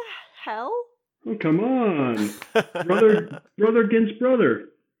 What the hell? Oh, come on. brother against brother.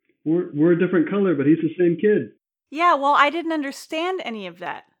 We're a different color, but he's the same kid. Yeah, well, I didn't understand any of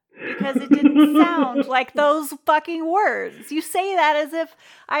that because it didn't sound like those fucking words. You say that as if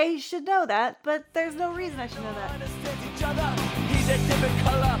I should know that, but there's no reason I should know that. Understand each other. He's a different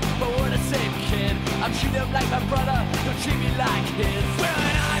color, but we're the same kid. I treat him like my brother, he'll treat me like his. We're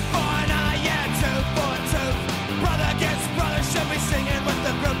an eye for an eye, yeah, tooth for a tooth. Brother against brother, should be singing with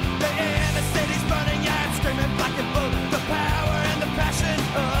the group. The city's burning, yeah, and screaming black and blue. The power and the passion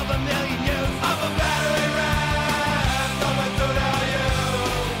of a million youth. I'm a battery ram coming through to you.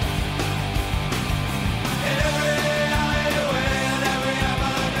 In every alleyway and every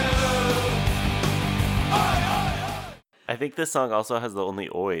avenue. I think this song also has the only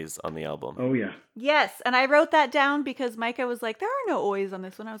ois on the album. Oh, yeah. Yes, and I wrote that down because Micah was like, there are no ois on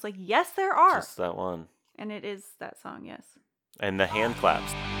this one. I was like, yes, there are. Just that one. And it is that song, yes. And the hand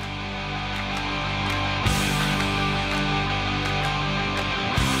claps.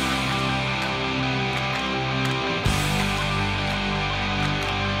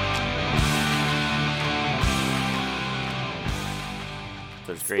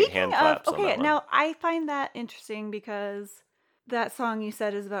 There's great hand claps on okay, that one. now I find that interesting because that song you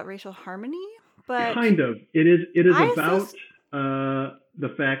said is about racial harmony, but Kind of. It is I about associ- the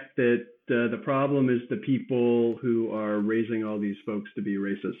fact that the problem is the people who are raising all these folks to be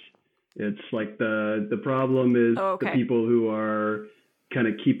racist. It's like the problem is Oh, okay. the people who are kind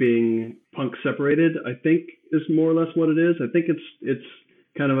of keeping punk separated. I think is more or less what it is. I think it's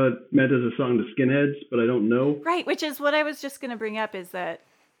kind of meant as a song to skinheads, but I don't know. right, which is what I was just going to bring up is that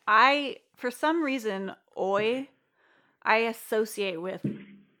I, for some reason, I associate with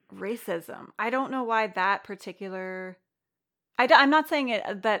racism. I don't know why that particular. I'm not saying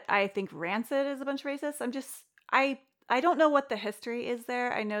it that I think Rancid is a bunch of racists. I'm just I don't know what the history is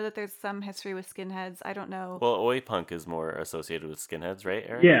there. I know that there's some history with skinheads. I don't know. Well, oi punk is more associated with skinheads, right,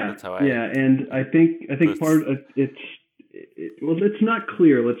 Eric? Yeah, That's how I. yeah, and I think That's- part of it's not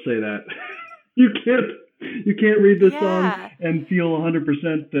clear. Let's say that you can't read this Yeah. song and feel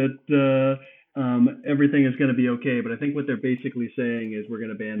 100% that everything is going to be okay. But I think what they're basically saying is we're going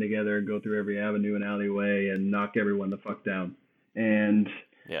to band together and go through every avenue and alleyway and knock everyone the fuck down. And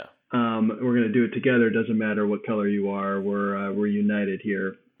Yeah. we're going to do it together. Doesn't matter what color you are. We're united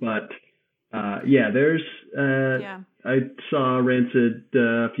here. But there's Yeah. I saw Rancid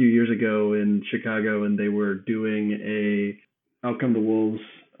a few years ago in Chicago, and they were doing a Out Come the Wolves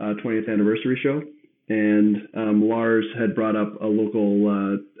 20th anniversary show, and Lars had brought up a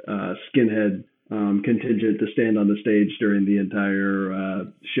local skinhead contingent to stand on the stage during the entire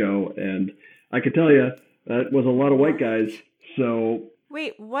show, and I could tell you that was a lot of white guys. So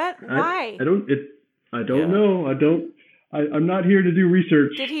Wait, what? Why? I don't Yeah. know. I'm not here to do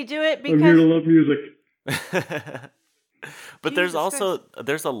research. Did he do it I'm here to because love music. But there's Jesus also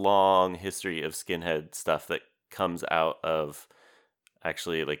there's a long history of skinhead stuff that comes out of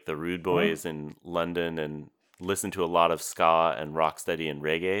actually like the Rude Boys in London, and listen to a lot of ska and rocksteady and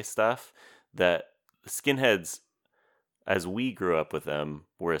reggae stuff that skinheads, as we grew up with them,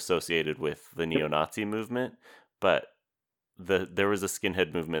 were associated with the neo-Nazi movement, but there was a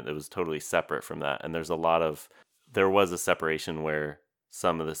skinhead movement that was totally separate from that, and there was a separation where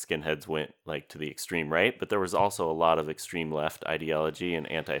some of the skinheads went like to the extreme right, but there was also a lot of extreme left ideology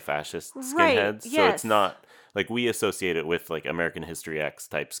and anti-fascist Right, skinheads. So yes. it's not like we associate it with like American History X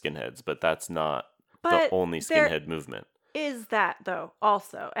type skinheads, but that's not the But only there- skinhead movement. is that though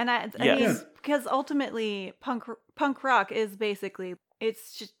also? And I Yes. mean because ultimately punk rock is basically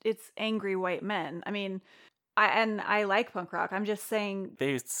it's angry white men. I mean, I like punk rock. I'm just saying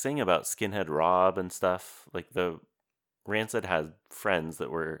They sing about Skinhead Rob and stuff. Like the Rancid had friends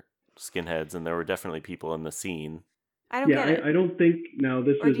that were skinheads, and there were definitely people in the scene. I don't get it. I don't think, now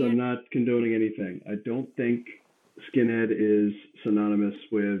this Or is, do you- I'm not condoning anything. I don't think skinhead is synonymous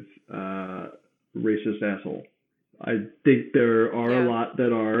with racist asshole. I think there are Yeah. a lot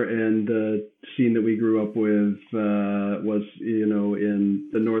that are, and the scene that we grew up with was, in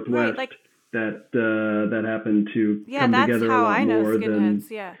the Northwest. Right, like that happen to Yeah, come that's together a how lot I know more skinheads.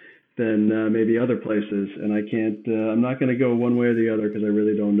 Yeah. than maybe other places. And I can't. I'm not going to go one way or the other because I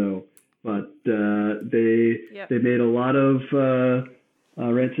really don't know. But they made a lot of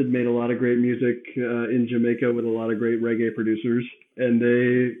Rancid made a lot of great music in Jamaica with a lot of great reggae producers, and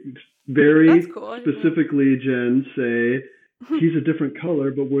they very That's cool. specifically, Jen, say he's a different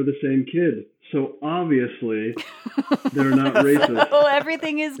color, but we're the same kid. So obviously they're not racist. So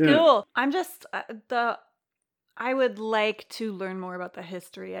everything is Yeah. cool. I'm just I would like to learn more about the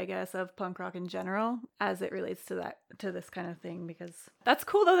history, I guess, of punk rock in general as it relates to this kind of thing, because that's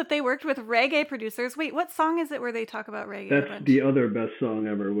cool though that they worked with reggae producers. Wait, what song is it where they talk about reggae? a That's bunch? the other best song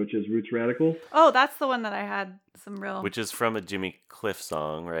ever, which is Roots Radical. Oh, that's the one that I had some real. Which is from a Jimmy Cliff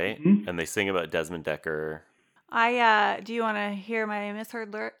song, right? Mhm. And they sing about Desmond Decker. Do you want to hear my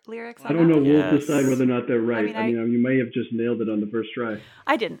misheard lyrics? I don't know. that? We'll Yes. decide whether or not they're right. I mean, you may have just nailed it on the first try.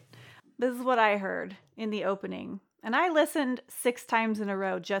 I didn't. This is what I heard in the opening. And I listened 6 times in a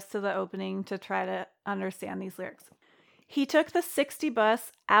row just to the opening to try to understand these lyrics. He took the 60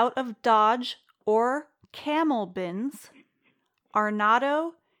 bus out of Dodge or Camel Bins.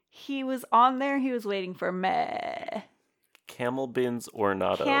 Arnado, he was on there. He was waiting for me. Camel Bins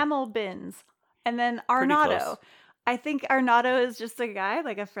Ornado. Camel Bins. And then Pretty Arnado. close. I think Arnado is just a guy,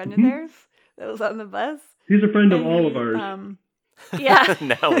 like a friend of Mhm. theirs that was on the bus. He's a friend of And all he, of ours. Yeah.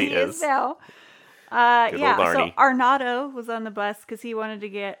 Now he is. now. Good Yeah, old so Arnie. Arnado was on the bus because he wanted to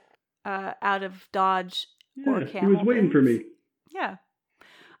get out of Dodge or Yeah, he Camel was waiting for Bins. me. Yeah.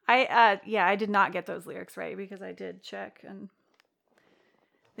 I did not get those lyrics right because I did check and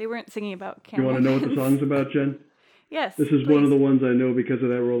they weren't singing about You Camel want to know what the Bins. song's about, Jen? Yes. This is one of please. the ones I know because of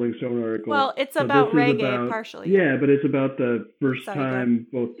that Rolling Stone article. Well, it's So about this is reggae about- partially. Yeah, but it's about the first Sorry, go time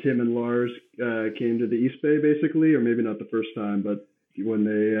both Tim and Lars came to the East Bay, basically, or maybe not the first time, but when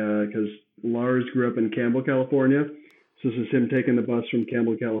they, because Lars grew up in Campbell, California, so this is him taking the bus from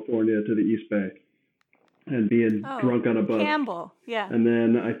Campbell, California to the East Bay and being Oh, drunk on a bus. Campbell. Yeah. And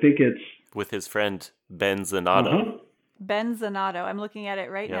then I think it's With his friend Ben Zanato. uh-huh. Ben Zanato. I'm looking at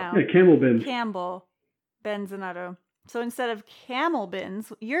it right Yeah. now. Yeah, Camel Bins. Campbell, Ben Zanato. So instead of camel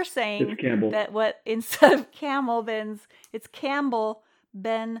bins, you're saying It's Campbell. that instead of camel bins, it's Campbell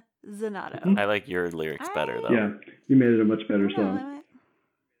Ben Zanato. I like your lyrics better, though. Yeah, you made it a much better song.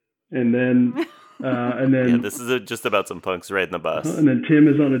 And then and then Yeah, this is just about some punks riding the bus. and then Tim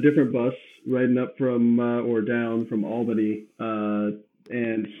is on a different bus riding up from or down from Albany,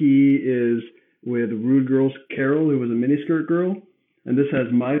 and he is with Rude Girls Carol, who was a miniskirt girl. And this has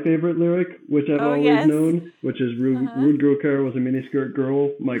my favorite lyric, which I've always yes. known, which is Rude Girl Carol was a miniskirt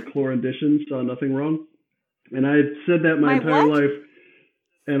girl. My chlorindician saw nothing wrong. And I had said that my entire what? life,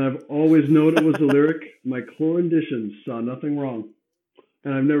 and I've always known it was the lyric. My chlorindicians saw nothing wrong.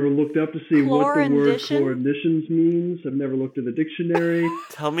 And I've never looked up to see what the word Chlorindition? chlorindicians means. I've never looked at the dictionary.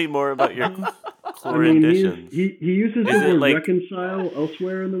 Tell me more about your I mean, chlorinditions. he uses Is the it word like- reconcile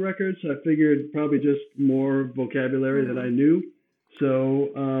elsewhere in the record, so I figured probably just more vocabulary that I knew. So,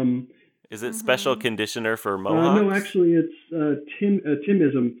 Is it special conditioner for no, mohawks? actually, it's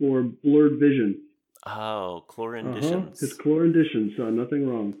Timism for blurred vision. Oh, His chlorinditions. chlorindition saw nothing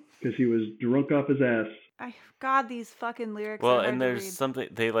wrong because he was drunk off his ass. God, these fucking lyrics. Well, are hard and to there's read. something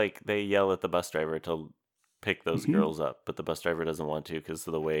they yell at the bus driver to pick those Mhm. girls up, but the bus driver doesn't want to because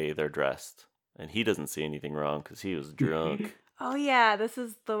of the way they're dressed, and he doesn't see anything wrong because he was drunk. Oh yeah, this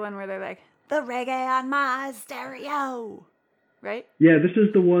is the one where they're like, the reggae on my stereo, right? Yeah, this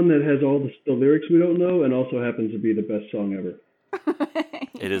is the one that has all the lyrics we don't know and also happens to be the best song ever.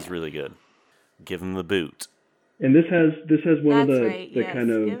 It is really good. Give him the boot. And this has one of That's the, right, the yes. kind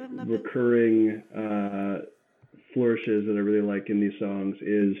Give 'em the of boot. recurring flourishes that I really like in these songs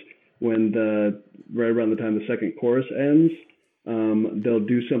is when right around the time the second chorus ends, they'll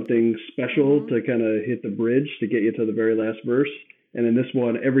do something special to kind of hit the bridge to get you to the very last verse. And in this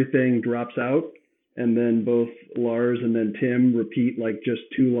one, everything drops out, and then both Lars and then Tim repeat like just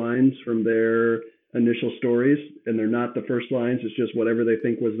 2 lines from their initial stories, and they're not the first lines. It's just whatever they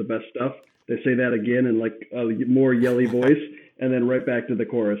think was the best stuff. They say that again in like a more yelly voice, and then right back to the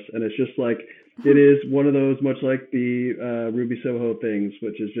chorus. And it's just like, it is one of those, much like the Ruby Soho things,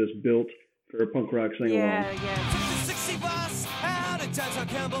 which is just built for a punk rock sing-along. Yeah. Took the 60 bus out of downtown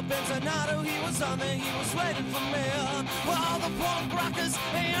Campbell, Benzanato, he was on there, he was waiting for me. While the punk rockers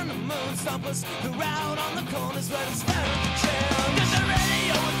and the moon stompers, they're out on the corners, but it's better to chill. Cause the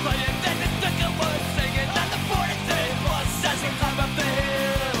radio was playing, then the sticker was singing, and the 43 bus as we climb up the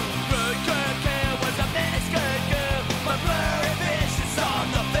hill. Rude Girl Carol was a miniskirt girl, my blurry vision saw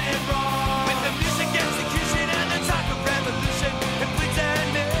nothing wrong. With the music execution and the talk of revolution, and pretend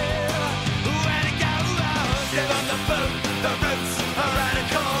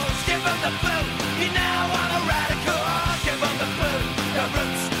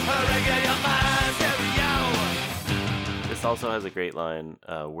This also has a great line.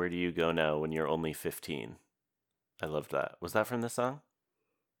 Where do you go now when you're only 15? I loved that. Was that from this song?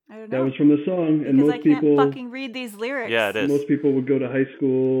 I don't know. That was from the song, and because I most can't people fucking read these lyrics. Yeah, it is. most people would go to high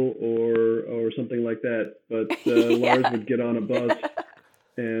school or something like that, but Yeah. Lars would get on a bus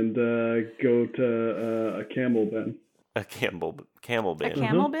and go to a camel bin. A camel A bin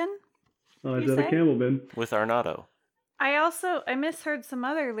camel bin? He's You at a say? camel bin. with Arnado. I misheard some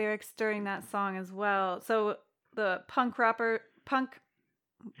other lyrics during that song as well. So the punk rockers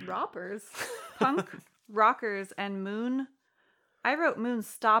and moon. I wrote moon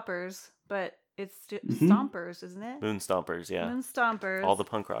stoppers, but it's stompers, isn't it? Moon Stompers, yeah. Moon stompers. All the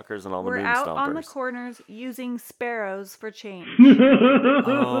punk rockers and all the We're moon out stompers. on the corners using sparrows for change.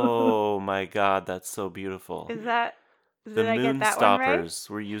 Oh my god, that's so beautiful. Is that? The Did I moon get that one right? stoppers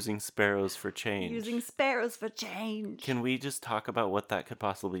were using sparrows for change. Using sparrows for change. Can we just talk about what that could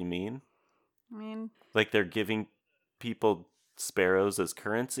possibly mean? I mean, Like they're giving people sparrows as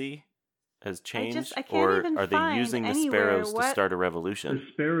currency, as change, I can't or even are they find using the anywhere sparrows to what- start a The revolution?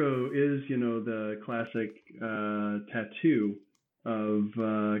 sparrow is, the classic tattoo of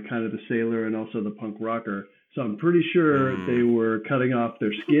kind of the sailor and also the punk rocker. So I'm pretty sure they were cutting off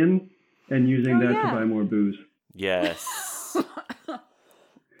their skin and using that yeah. to buy more booze. Yes.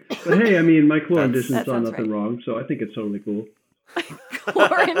 But hey, I mean, my Chlorrendition That saw sounds nothing right. wrong, so I think it's totally cool.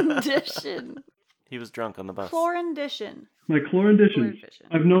 Chlorrendition. He was drunk on the bus. Chlorrendition. My Chlorrendition. Chlorrendition.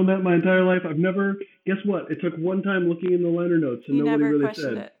 I've known that my entire life. I've never. Guess what? It took one time looking in the liner notes, and You nobody never really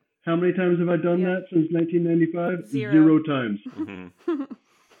questioned said. it. How many times have I done Yeah. that since 1995? Zero. times. Mhm.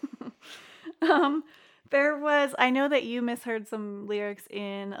 I know that you misheard some lyrics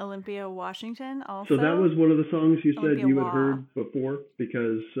in Olympia, Washington also. So that was one of the songs you said Olympia you had Wah. heard before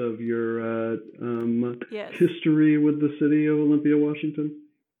because of your Yes. history with the city of Olympia, Washington.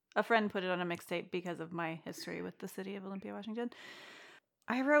 A friend put it on a mixtape because of my history with the city of Olympia, Washington.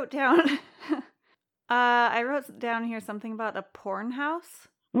 I wrote down here something about a porn house.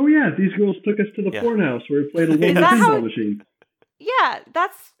 Oh yeah, these girls took us to the Yeah. porn house where we played a little that how- pinball machine. Yeah,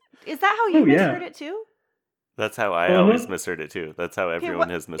 is that how you Oh, yeah. misheard it too? That's how I Uh-huh. always misheard it too. That's how Okay, everyone what-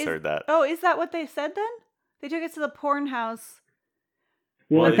 has misheard that. Oh, is that what they said then? They took us to the porn house.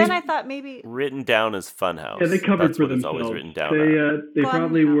 Well, But I then think- I thought maybe Written down as Funhouse. yeah, they covered That's for what it's themselves. always written down. They Fun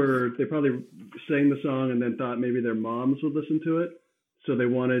probably house. they probably sang the song and then thought maybe their moms would listen to it, so they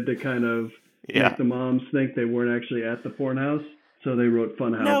wanted to kind of Yeah. make the moms think they weren't actually at the porn house, so they wrote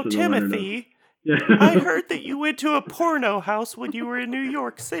Fun House. Now, in the liner notes. Timothy, Yeah. I heard that you went to a porno house when you were in New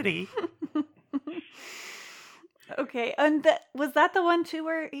York City. okay, and was that the one too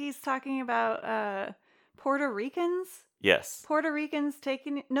where he's talking about Puerto Ricans? Yes, Puerto Ricans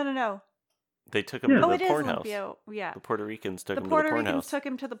taking no. they took him Yeah. to Oh, the it is porn house. Olympia. Yeah, The Puerto Ricans took the him to Puerto the porn Ricans house, took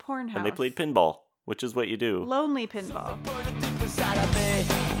him to the porn house, and they played pinball, which is what you do. Lonely pinball.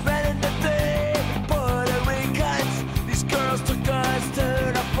 Puerto Ricans, these girls took us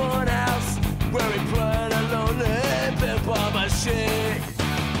to the porn house where we played a lonely pinball machine.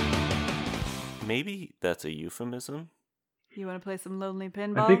 Maybe that's a euphemism. You want to play some Lonely I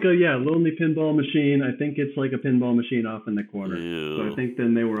Pinball? think, Lonely Pinball Machine. I think it's like a pinball machine off in the corner. Ew. So I think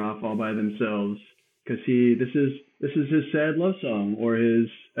then they were off all by themselves because this is his sad love song, or his,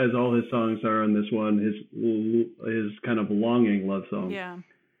 as all his songs are on this one, his kind of longing love song. Yeah.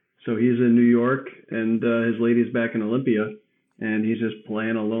 So he's in New York, and his lady's back in Olympia, and he's just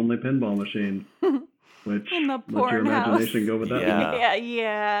playing a lonely pinball machine. Which In the let your porn house. imagination go with that. Yeah.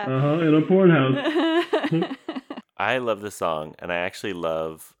 Yeah. In a porn house. I love the song, and I actually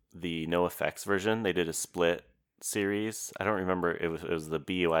love the No Effects version. They did a split series. I don't remember. It was the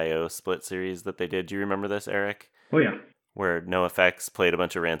BYO split series that they did. Do you remember this, Eric? Oh yeah. Where No Effects played a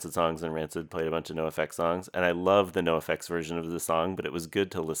bunch of Rancid songs and Rancid played a bunch of No Effects songs. And I love the No Effects version of the song, but it was good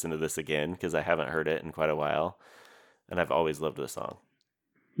to listen to this again because I haven't heard it in quite a while. And I've always loved this song.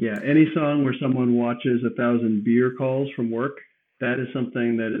 Yeah, any song where someone watches 1,000 beer calls from work, that is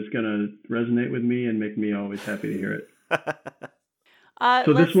something that is going to resonate with me and make me always happy to hear it.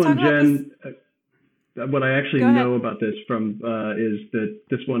 So let's this one, talk about Jen, what I actually Go ahead. know about this from is that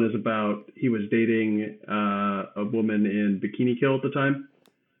this one is about he was dating a woman in Bikini Kill at the time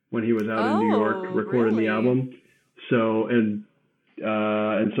when he was out in New York Oh, recording really? the album. So and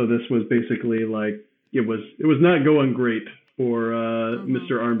so this was basically like it was not going great for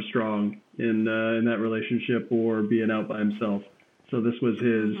Mr. Armstrong in that relationship or being out by himself. So this was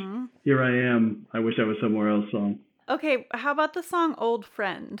his "Here I Am, I Wish I Was Somewhere Else" song. Okay, how about the song Old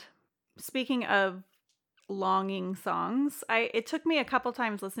Friend? Speaking of longing songs, it took me a couple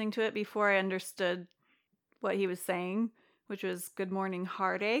times listening to it before I understood what he was saying, which was "Good Morning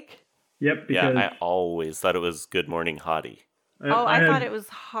Heartache." Yep, Yeah, because I always thought it was Good Morning Hottie. I thought it was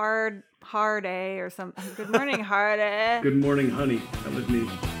hard A or something. Good morning, hard A. Good Morning Honey. That was me.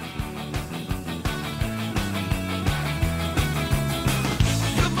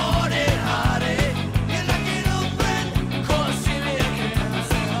 Good morning, honey. You're lucky old friend. Come and see me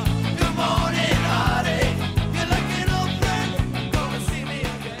again. Good morning, honey. You're lucky old friend. Come and see me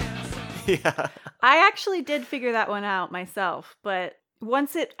again. Yeah. I actually did figure that one out myself, but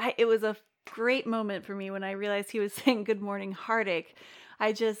once it was a great moment for me when I realized he was saying "Good morning, heartache."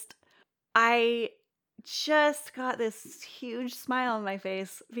 I just got this huge smile on my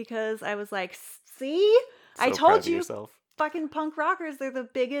face because I was like, "See, I So told proud of you, yourself. fucking punk rockers, they're the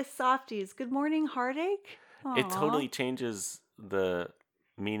biggest softies." Good morning, heartache. It Aw. totally changes the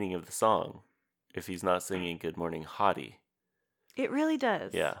meaning of the song if he's not singing Good Morning Hottie. It really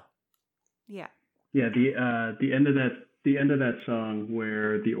does. Yeah. Yeah. Yeah, the end of that song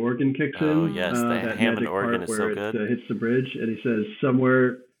where the organ kicks Oh, in. yes, the that Hammond magic organ part is so where good. it hits the bridge, and he says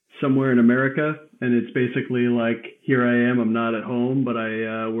somewhere in America, and it's basically like, here I am, I'm not at home, but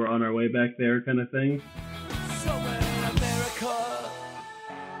we're on our way back there, kind of thing. Somewhere in America,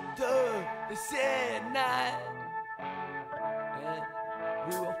 duh, they said night.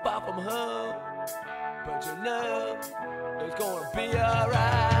 And we were far from home, but you know, it's gonna be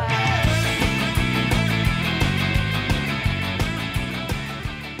alright.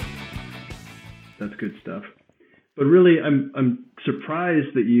 That's good stuff. But really, I'm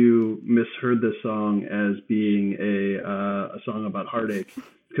surprised that you misheard this song as being a song about heartache,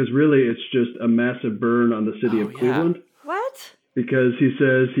 because really it's just a massive burn on the city of yeah. Cleveland. What? Because he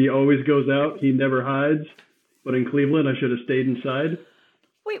says he always goes out, he never hides, but in Cleveland I should have stayed inside.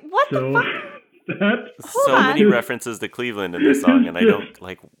 Wait, what So the fuck? that So on. many references to Cleveland in this song, and I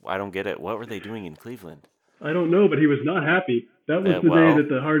don't get it. What were they doing in Cleveland? I don't know, but he was not happy. That was Yeah, the well, day that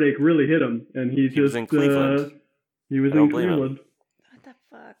the heartache really hit him, and he was in Cleveland. He was I don't in blame him. Cleveland. What the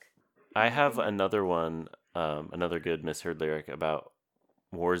fuck? I have another one, another good misheard lyric about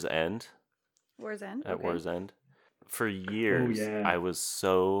War's End. War's End? At Okay. War's End. For years, yeah. I was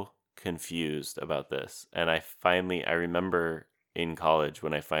so confused about this. And I remember in college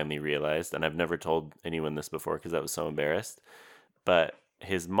when I finally realized, and I've never told anyone this before because I was so embarrassed, but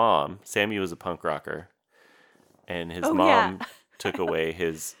his mom, Sammy was a punk rocker, and his Oh, mom yeah. took away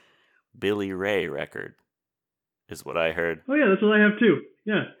his Billy Ray record, is what I heard. Oh yeah, that's what I have too.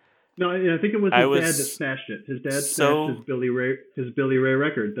 Yeah. No, I think it was I his was dad that smashed it. His dad so- smashed his Billy Ray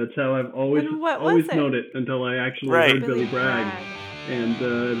record. That's how I've always And what always was it? known it until I actually Right. heard Billy brag and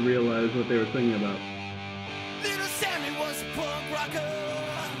realized what they were singing about. Little Sammy was a punk rocker.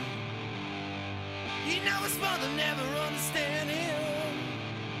 You know his mother never understand him.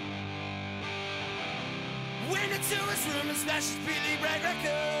 Went into his room and smashed his Billy Bragg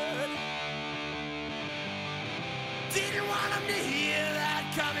record. Didn't want him to hear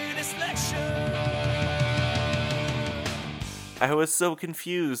that communist lecture. I was so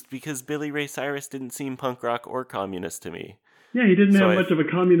confused because Billy Ray Cyrus didn't seem punk rock or communist to me. Yeah, he didn't So have I- much of a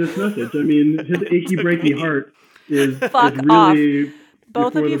communist message. I mean, his achy breaky heart is Fuck really Both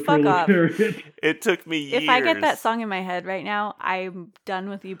of before you the fuck off. proletariat. It took me years. If I get that song in my head right now, I'm done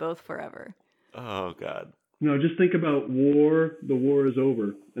with you both forever. Oh, God. No, just think about war. The war is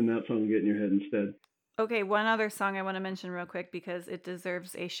over, and that song will get in your head instead. Okay, one other song I want to mention real quick because it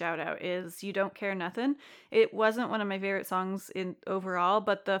deserves a shout out is You Don't Care Nothing. It wasn't one of my favorite songs in overall,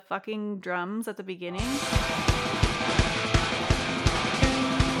 but the fucking drums at the beginning.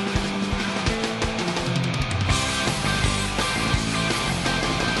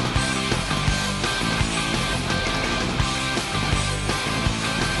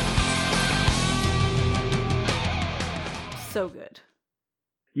 So good.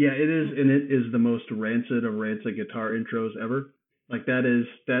 Yeah, it is, and it is the most rancid of rancid guitar intros ever. Like that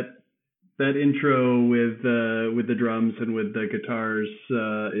intro with the drums and with the guitars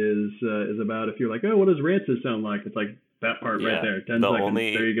is about, if you're like, oh, what does rancid sound like? It's like that part right Yeah, there. 10 the seconds.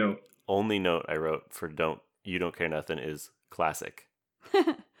 only- There you go. Only note I wrote for You Don't Care Nothing is classic.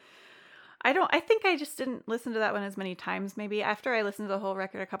 I think I just didn't listen to that one as many times. Maybe after I listened to the whole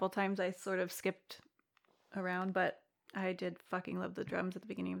record a couple times, I sort of skipped around, but I did fucking love the drums at the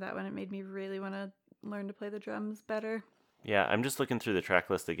beginning of that one. It made me really want to learn to play the drums better. Yeah, I'm just looking through the track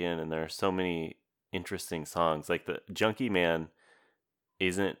list again, and there are so many interesting songs. Like the Junkie Man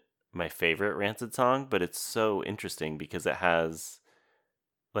isn't my favorite Rancid song, but it's so interesting because it has,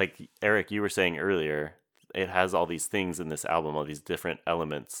 like Eric, you were saying earlier, it has all these things in this album, all these different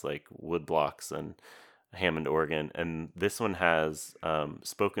elements like wood blocks and Hammond organ. And this one has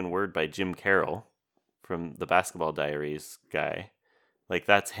spoken word by Jim Carroll from the Basketball Diaries guy. Like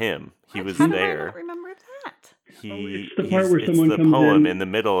that's him. He was How do I there. not remember that? It's the part where someone the comes poem in the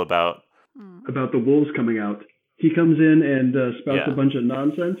middle about about the wolves coming out. He comes in and spouts Yeah. a bunch of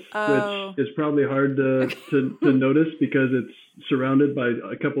nonsense, Oh. which is probably hard to notice because it's surrounded by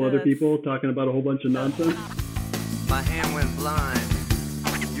a couple other Yes. people talking about a whole bunch of nonsense. My hand went blind.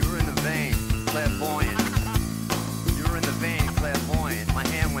 You were in the vein, clairvoyant. You were in the vein, clairvoyant. My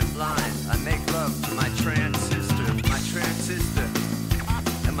hand went blind. I make love to my transistor,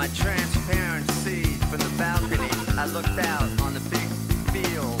 and my transparent seed from the balcony. I looked out on the big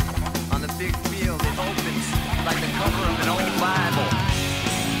field. On the big field, it opens like the cover of an old Bible.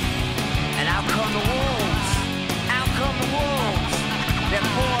 And out come the wolves. Out come the wolves. Their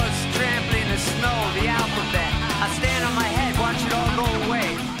paws trampling the snow, the alphabet. I stand on my head, watch it all go away.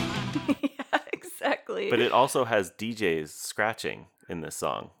 Yeah, exactly. but it also has DJs scratching in this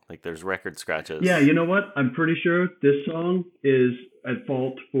song. Like there's record scratches. Yeah, you know what? I'm pretty sure this song is at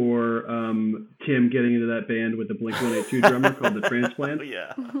fault for Tim getting into that band with the Blink-182 drummer called The Transplant. Oh,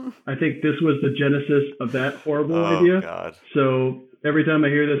 yeah. I think this was the genesis of that horrible Oh idea. God. So every time I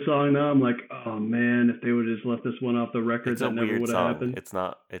hear this song now, I'm like, oh man, if they would have just left this one off the record, It's a that never weird would have song. happened.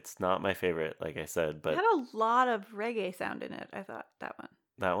 It's not my favorite, like I said, It but had a lot of reggae sound in it, I thought, that one.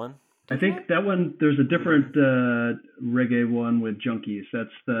 that one. I think that one, there's a different reggae one with Junkies. That's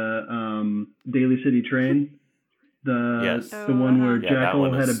the Daly City Train. Yes. The one where Yeah, that Jackal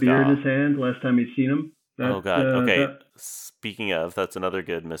one had a was beer in ska. his hand last time he'd seen him. Oh God. Okay. that- Speaking of, that's another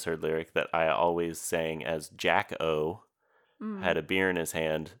good misheard lyric that I always sang as Jack O Mm. had a beer in his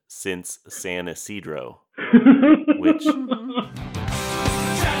hand since San Isidro, which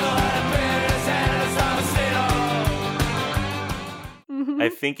Mhm. I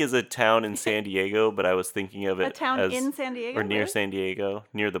think is a town in San Diego, but I was thinking of it A town as in San Diego? or near really? San Diego,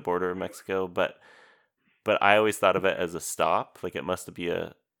 near the border of Mexico, but I always thought of it as a stop, like it must be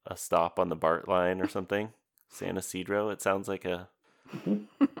a stop on the BART line or something. San Isidro, it sounds like a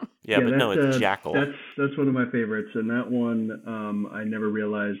yeah, but no, that's, it's Jackal. That's one of my favorites, and that one I never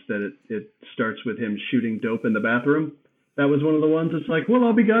realized that it starts with him shooting dope in the bathroom. That was one of the ones that's like, well,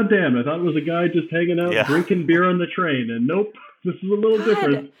 I'll be goddamned. I thought it was a guy just hanging out Yeah. drinking beer on the train, and nope, this is a little God.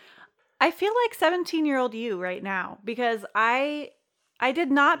 different. I feel like 17-year-old you right now because I did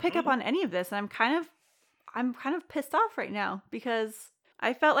not pick up on any of this, and I'm kind of pissed off right now because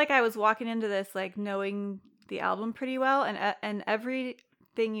I felt like I was walking into this like knowing the album pretty well, and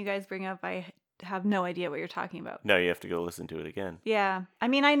everything you guys bring up, I have no idea what you're talking about. No, you have to go listen to it again. Yeah, I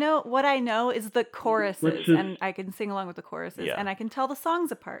mean, I know is the choruses, Let's just- and I can sing along with the choruses, Yeah. and I can tell the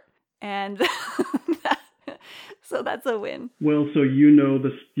songs apart, and so that's a win. Well, so you know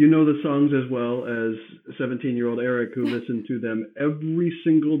the songs as well as 17-year-old Eric, who listened to them every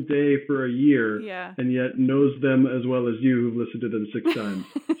single day for a year, Yeah. and yet knows them as well as you, who've listened to them 6 times.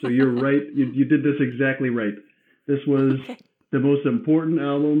 So you're right. You did this exactly right. This was Okay. the most important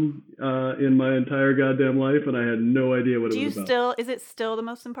album in my entire goddamn life, and I had no idea what it was about. Is it still the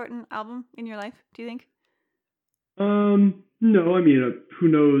most important album in your life, do you think? No, I mean, who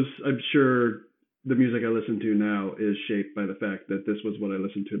knows? I'm sure the music I listen to now is shaped by the fact that this was what I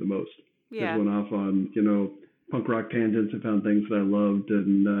listened to the most. Yeah. It went off on, punk rock tangents and found things that I loved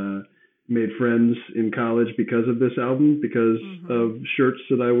and made friends in college because of this album, because of shirts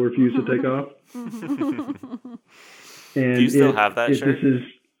that I refused to take off. And Do you still have that shirt? This is,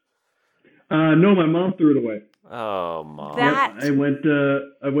 no, my mom threw it away. Oh, Mom. That- I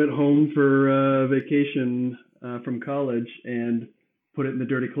went home for vacation from college and put it in the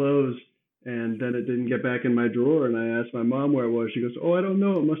dirty clothes, and then it didn't get back in my drawer. And I asked my mom where it was. She goes, "Oh, I don't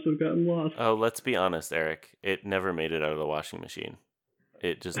know. It must have gotten lost." Oh, let's be honest, Eric. It never made it out of the washing machine.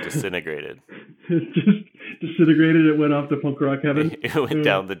 It just disintegrated. It just disintegrated. It went off to punk rock heaven. It went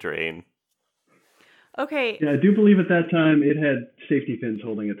down the drain. Okay. Yeah, I do believe at that time it had safety pins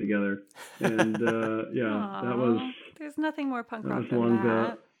holding it together, and yeah, Aw, that was There's nothing more punk rock was than long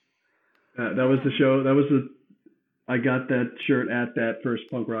that. that was the show. That was I got that shirt at that first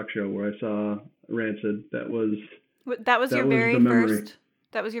punk rock show where I saw Rancid. That was That was That your was very the memory. first.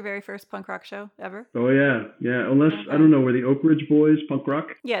 That was your very first punk rock show ever. oh yeah. Unless I don't know, were the Oak Ridge Boys punk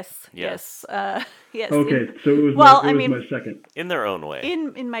rock? Yes. Yes. Yes. Okay, so it was Well, I my mean- second. In their own way.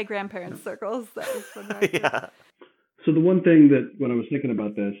 In my grandparents' circles, that was punk rock. Yeah. So the one thing that when I was thinking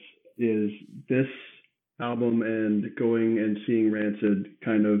about this is this album and going and seeing Rancid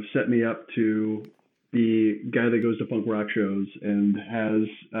kind of set me up to be a guy that goes to punk rock shows and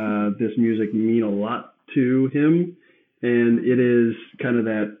has this music mean a lot to him. And it is kind of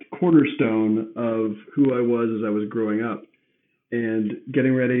that cornerstone of who I was as I was growing up. and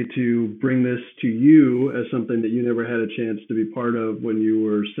getting ready to bring this to you as something that you never had a chance to be part of when you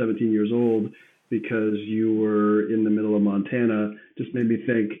were 17 years old because you were in the middle of Montana just made me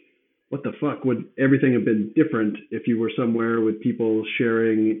think, what the fuck would everything have been different if you were somewhere with people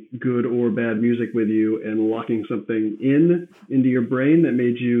sharing good or bad music with you and locking something into your brain that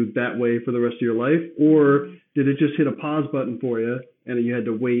made you that way for the rest of your life? Or did it just hit a pause button for you and you had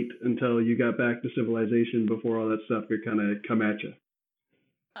to wait until you got back to civilization before all that stuff could kind of come at you?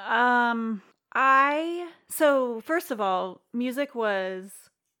 So first of all, music was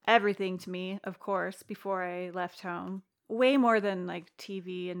everything to me, of course, before I left home. Way more than like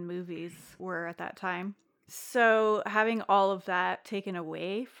TV and movies were at that time. So having all of that taken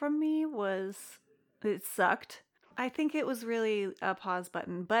away from me it sucked. I think it was really a pause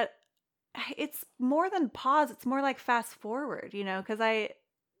button, but it's more than pause. It's more like fast forward, because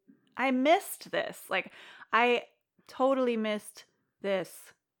I missed this. Like I totally missed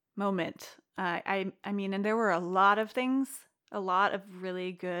this moment. I mean, and there were a lot of things, a lot of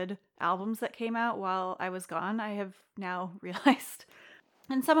really good albums that came out while I was gone, I have now realized.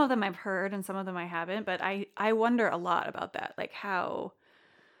 And some of them I've heard and some of them I haven't, but I wonder a lot about that, like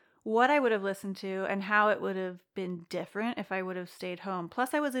what I would have listened to and how it would have been different if I would have stayed home.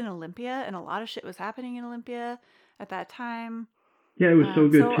 Plus I was in Olympia and a lot of shit was happening in Olympia at that time. Yeah, it was so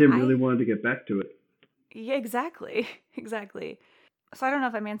good. Tim really wanted to get back to it. Yeah, exactly. Exactly. So I don't know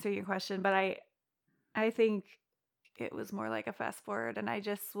if I'm answering your question, but I think it was more like a fast forward, and I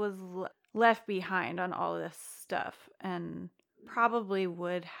just was left behind on all this stuff and probably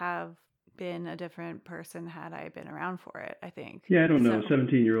would have been a different person had I been around for it, I think. Yeah, I don't know.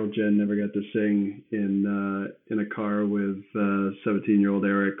 17-year-old Jen never got to sing in a car with 17-year-old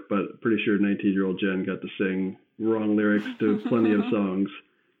Eric, but pretty sure 19-year-old Jen got to sing wrong lyrics to plenty of songs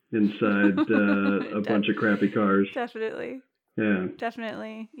inside a bunch of crappy cars. Definitely. Yeah.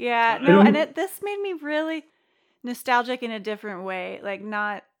 Definitely. Yeah. No, and this made me really nostalgic in a different way. Like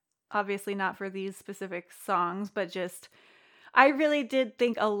obviously not for these specific songs, but just, I really did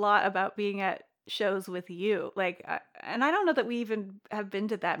think a lot about being at shows with you. Like, and I don't know that we even have been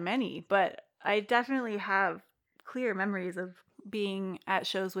to that many, but I definitely have clear memories of being at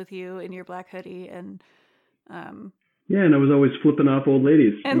shows with you in your black hoodie and, yeah, and I was always flipping off old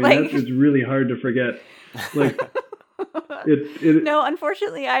ladies. And it's really hard to forget. Like, No,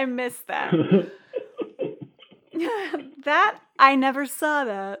 unfortunately, I missed that. That I never saw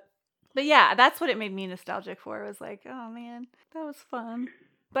that. But yeah, that's what it made me nostalgic for. It was like, oh man, that was fun.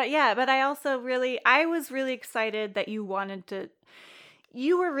 But yeah, but I was really excited that you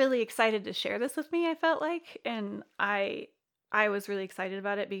were really excited to share this with me, I felt like. And I was really excited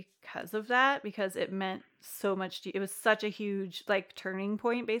about it because of that, because it meant so much to you. It was such a huge like turning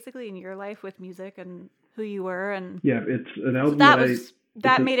point basically in your life with music and who you were. And yeah, it's an album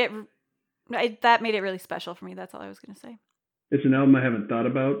that made it really special for me. That's all I was going to say. It's an album I haven't thought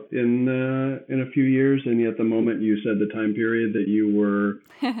about in a few years, and yet the moment you said the time period that you were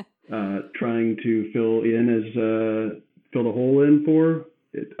trying to fill the hole in for,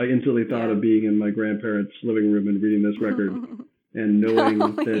 I instantly thought of being in my grandparents' living room and reading this record, and knowing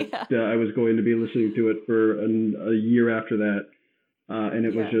that I was going to be listening to it for a year after that, and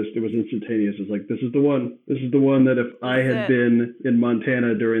it was instantaneous. It's like, this is the one. This is the one that if I had been in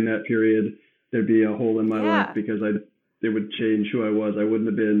Montana during that period, there'd be a hole in my life because it would change who I was. I wouldn't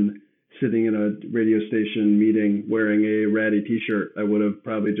have been sitting in a radio station meeting wearing a ratty t-shirt. I would have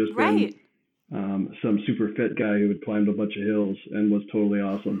probably just been some super fit guy who had climbed a bunch of hills and was totally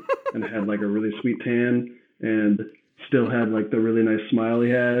awesome and had like a really sweet tan and still had like the really nice smile he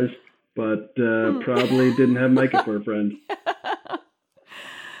has, but probably didn't have Micah for a friend.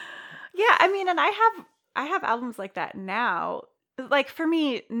 Yeah, I mean, and I have albums like that now. Like for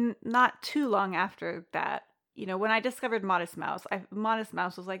me, not too long after that. You know, when I discovered Modest Mouse, Modest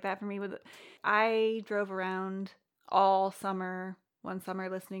Mouse was like that for me. I drove around all summer, one summer,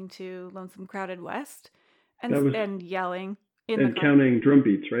 listening to Lonesome Crowded West and yelling and counting drum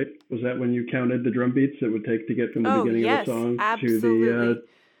beats, right? Was that when you counted the drum beats it would take to get from the beginning of the song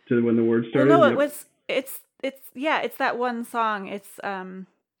to when the words started? Well, no, it's that one song. It's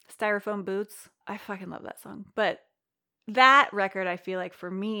Styrofoam Boots. I fucking love that song. But that record, I feel like for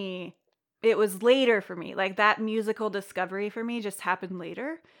me, it was later for me. Like that musical discovery for me just happened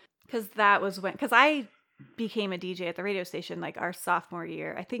later. Because I became a DJ at the radio station like our sophomore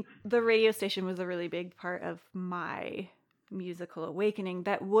year. I think the radio station was a really big part of my musical awakening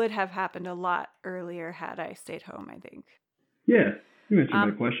that would have happened a lot earlier had I stayed home, I think. Yeah, you answered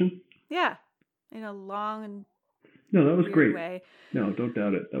my question. Yeah, in a long and that was great way. No, don't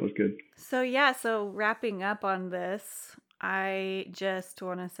doubt it. That was good. So wrapping up on this, I just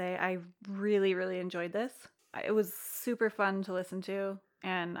want to say I really, really enjoyed this. It was super fun to listen to,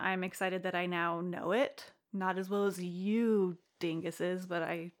 and I'm excited that I now know it. Not as well as you dinguses, but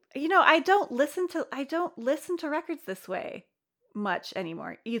I don't listen to records this way much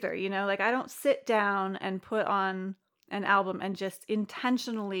anymore either. Like I don't sit down and put on an album and just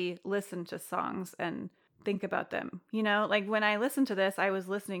intentionally listen to songs and think about them. Like when I listened to this, I was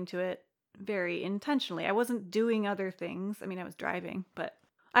listening to it very intentionally. I wasn't doing other things. I mean, I was driving, but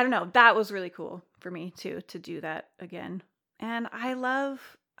I don't know. That was really cool for me too, to do that again. And I love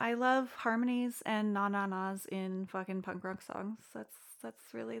harmonies and na-na-nas in fucking punk rock songs.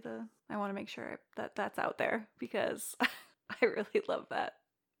 That's really I want to make sure that that's out there because I really love that.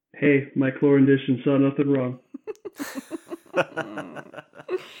 Hey, Mike Laurendition saw nothing wrong.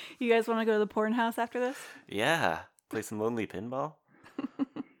 You guys want to go to the porn house after this? Yeah. Play some Lonely Pinball?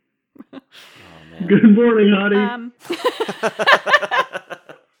 Oh, man. Good morning, hottie.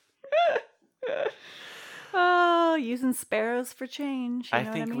 Oh, using sparrows for change. I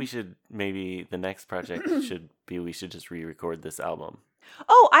think we should, maybe the next project should be, we should just re-record this album.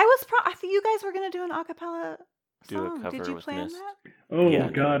 Oh, I think you guys were going to do an acapella Do a song. cover Did you with plan Mist. that? Oh, Yeah,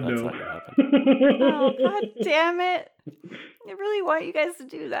 God, that's no. not gonna happen. Oh, God damn it. I really want you guys to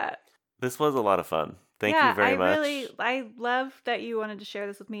do that. This was a lot of fun. Thank you very much. I love that you wanted to share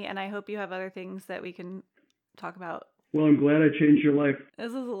this with me, and I hope you have other things that we can talk about. Well, I'm glad I changed your life. This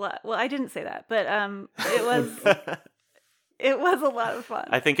is a lot. Well, I didn't say that, but it was a lot of fun.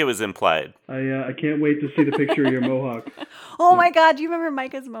 I think it was implied. I can't wait to see the picture of your mohawk. Oh my God, do you remember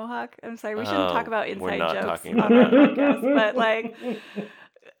Micah's mohawk? I'm sorry, we shouldn't talk about we're inside not jokes talking on about our podcast, but like,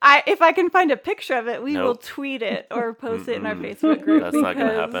 if I can find a picture of it, we will Nope. tweet it or post it in our Facebook group. That's not going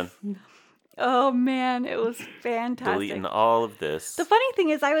to because- happen. Oh man, it was fantastic. Deleting all of this. The funny thing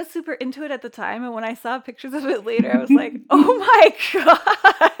is, I was super into it at the time, and when I saw pictures of it later, I was like, "Oh my God!"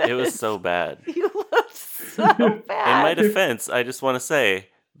 It was so bad. You looked so bad. In my defense, I just want to say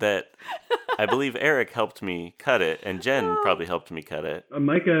that I believe Eric helped me cut it, and Jen probably helped me cut it.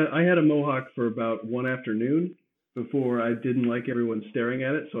 Micah, I had a mohawk for about one afternoon before I didn't like everyone staring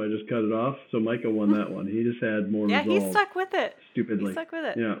at it, so I just cut it off. So Micah won that one. He just had more Yeah, resolve. he stuck with it. Stupidly. He stuck with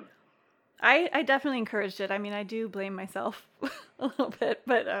it. Yeah. I definitely encouraged it. I mean, I do blame myself a little bit,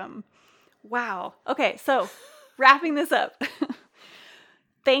 but wow. Okay, so wrapping this up.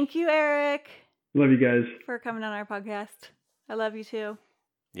 Thank you, Eric, Love you guys. for coming on our podcast. I love you too.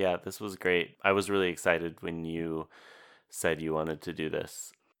 Yeah, this was great. I was really excited when you said you wanted to do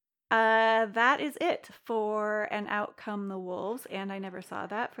this. That is it for And Out Come the Wolves, and I Never Saw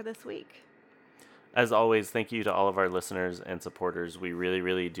That for this week. As always, thank you to all of our listeners and supporters. We really,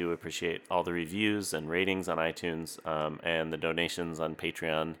 really do appreciate all the reviews and ratings on iTunes and the donations on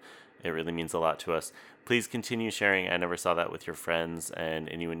Patreon. It really means a lot to us. Please continue sharing I Never Saw That with your friends and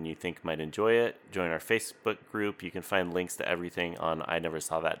anyone you think might enjoy it. Join our Facebook group. You can find links to everything on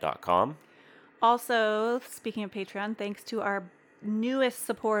ineversawthat.com. Also, speaking of Patreon, thanks to our newest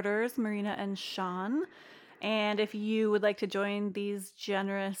supporters, Marina and Sean. And if you would like to join these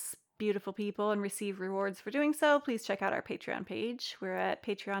generous, beautiful people and receive rewards for doing so, please check out our Patreon page. We're at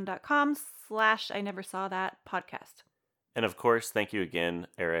patreon.com/I-never-saw-that-podcast. And of course, thank you again,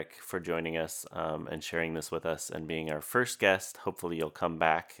 Eric, for joining us and sharing this with us and being our first guest. Hopefully you'll come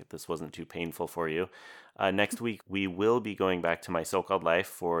back if this wasn't too painful for you. Next week, we will be going back to My So-Called Life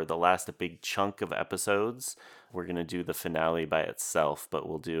for the last big chunk of episodes. We're going to do the finale by itself, but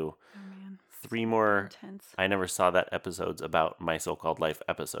we'll do 3 more Intense. I Never Saw That episodes about My So-Called Life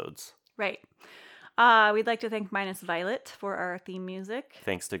episodes. Right. We'd like to thank Minus Violet for our theme music.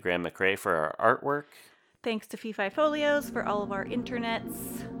 Thanks to Graham McRae for our artwork. Thanks to Fee Fi Folios for all of our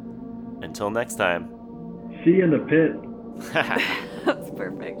internets. Until next time. See you in the pit. That's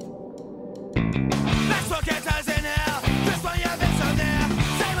perfect.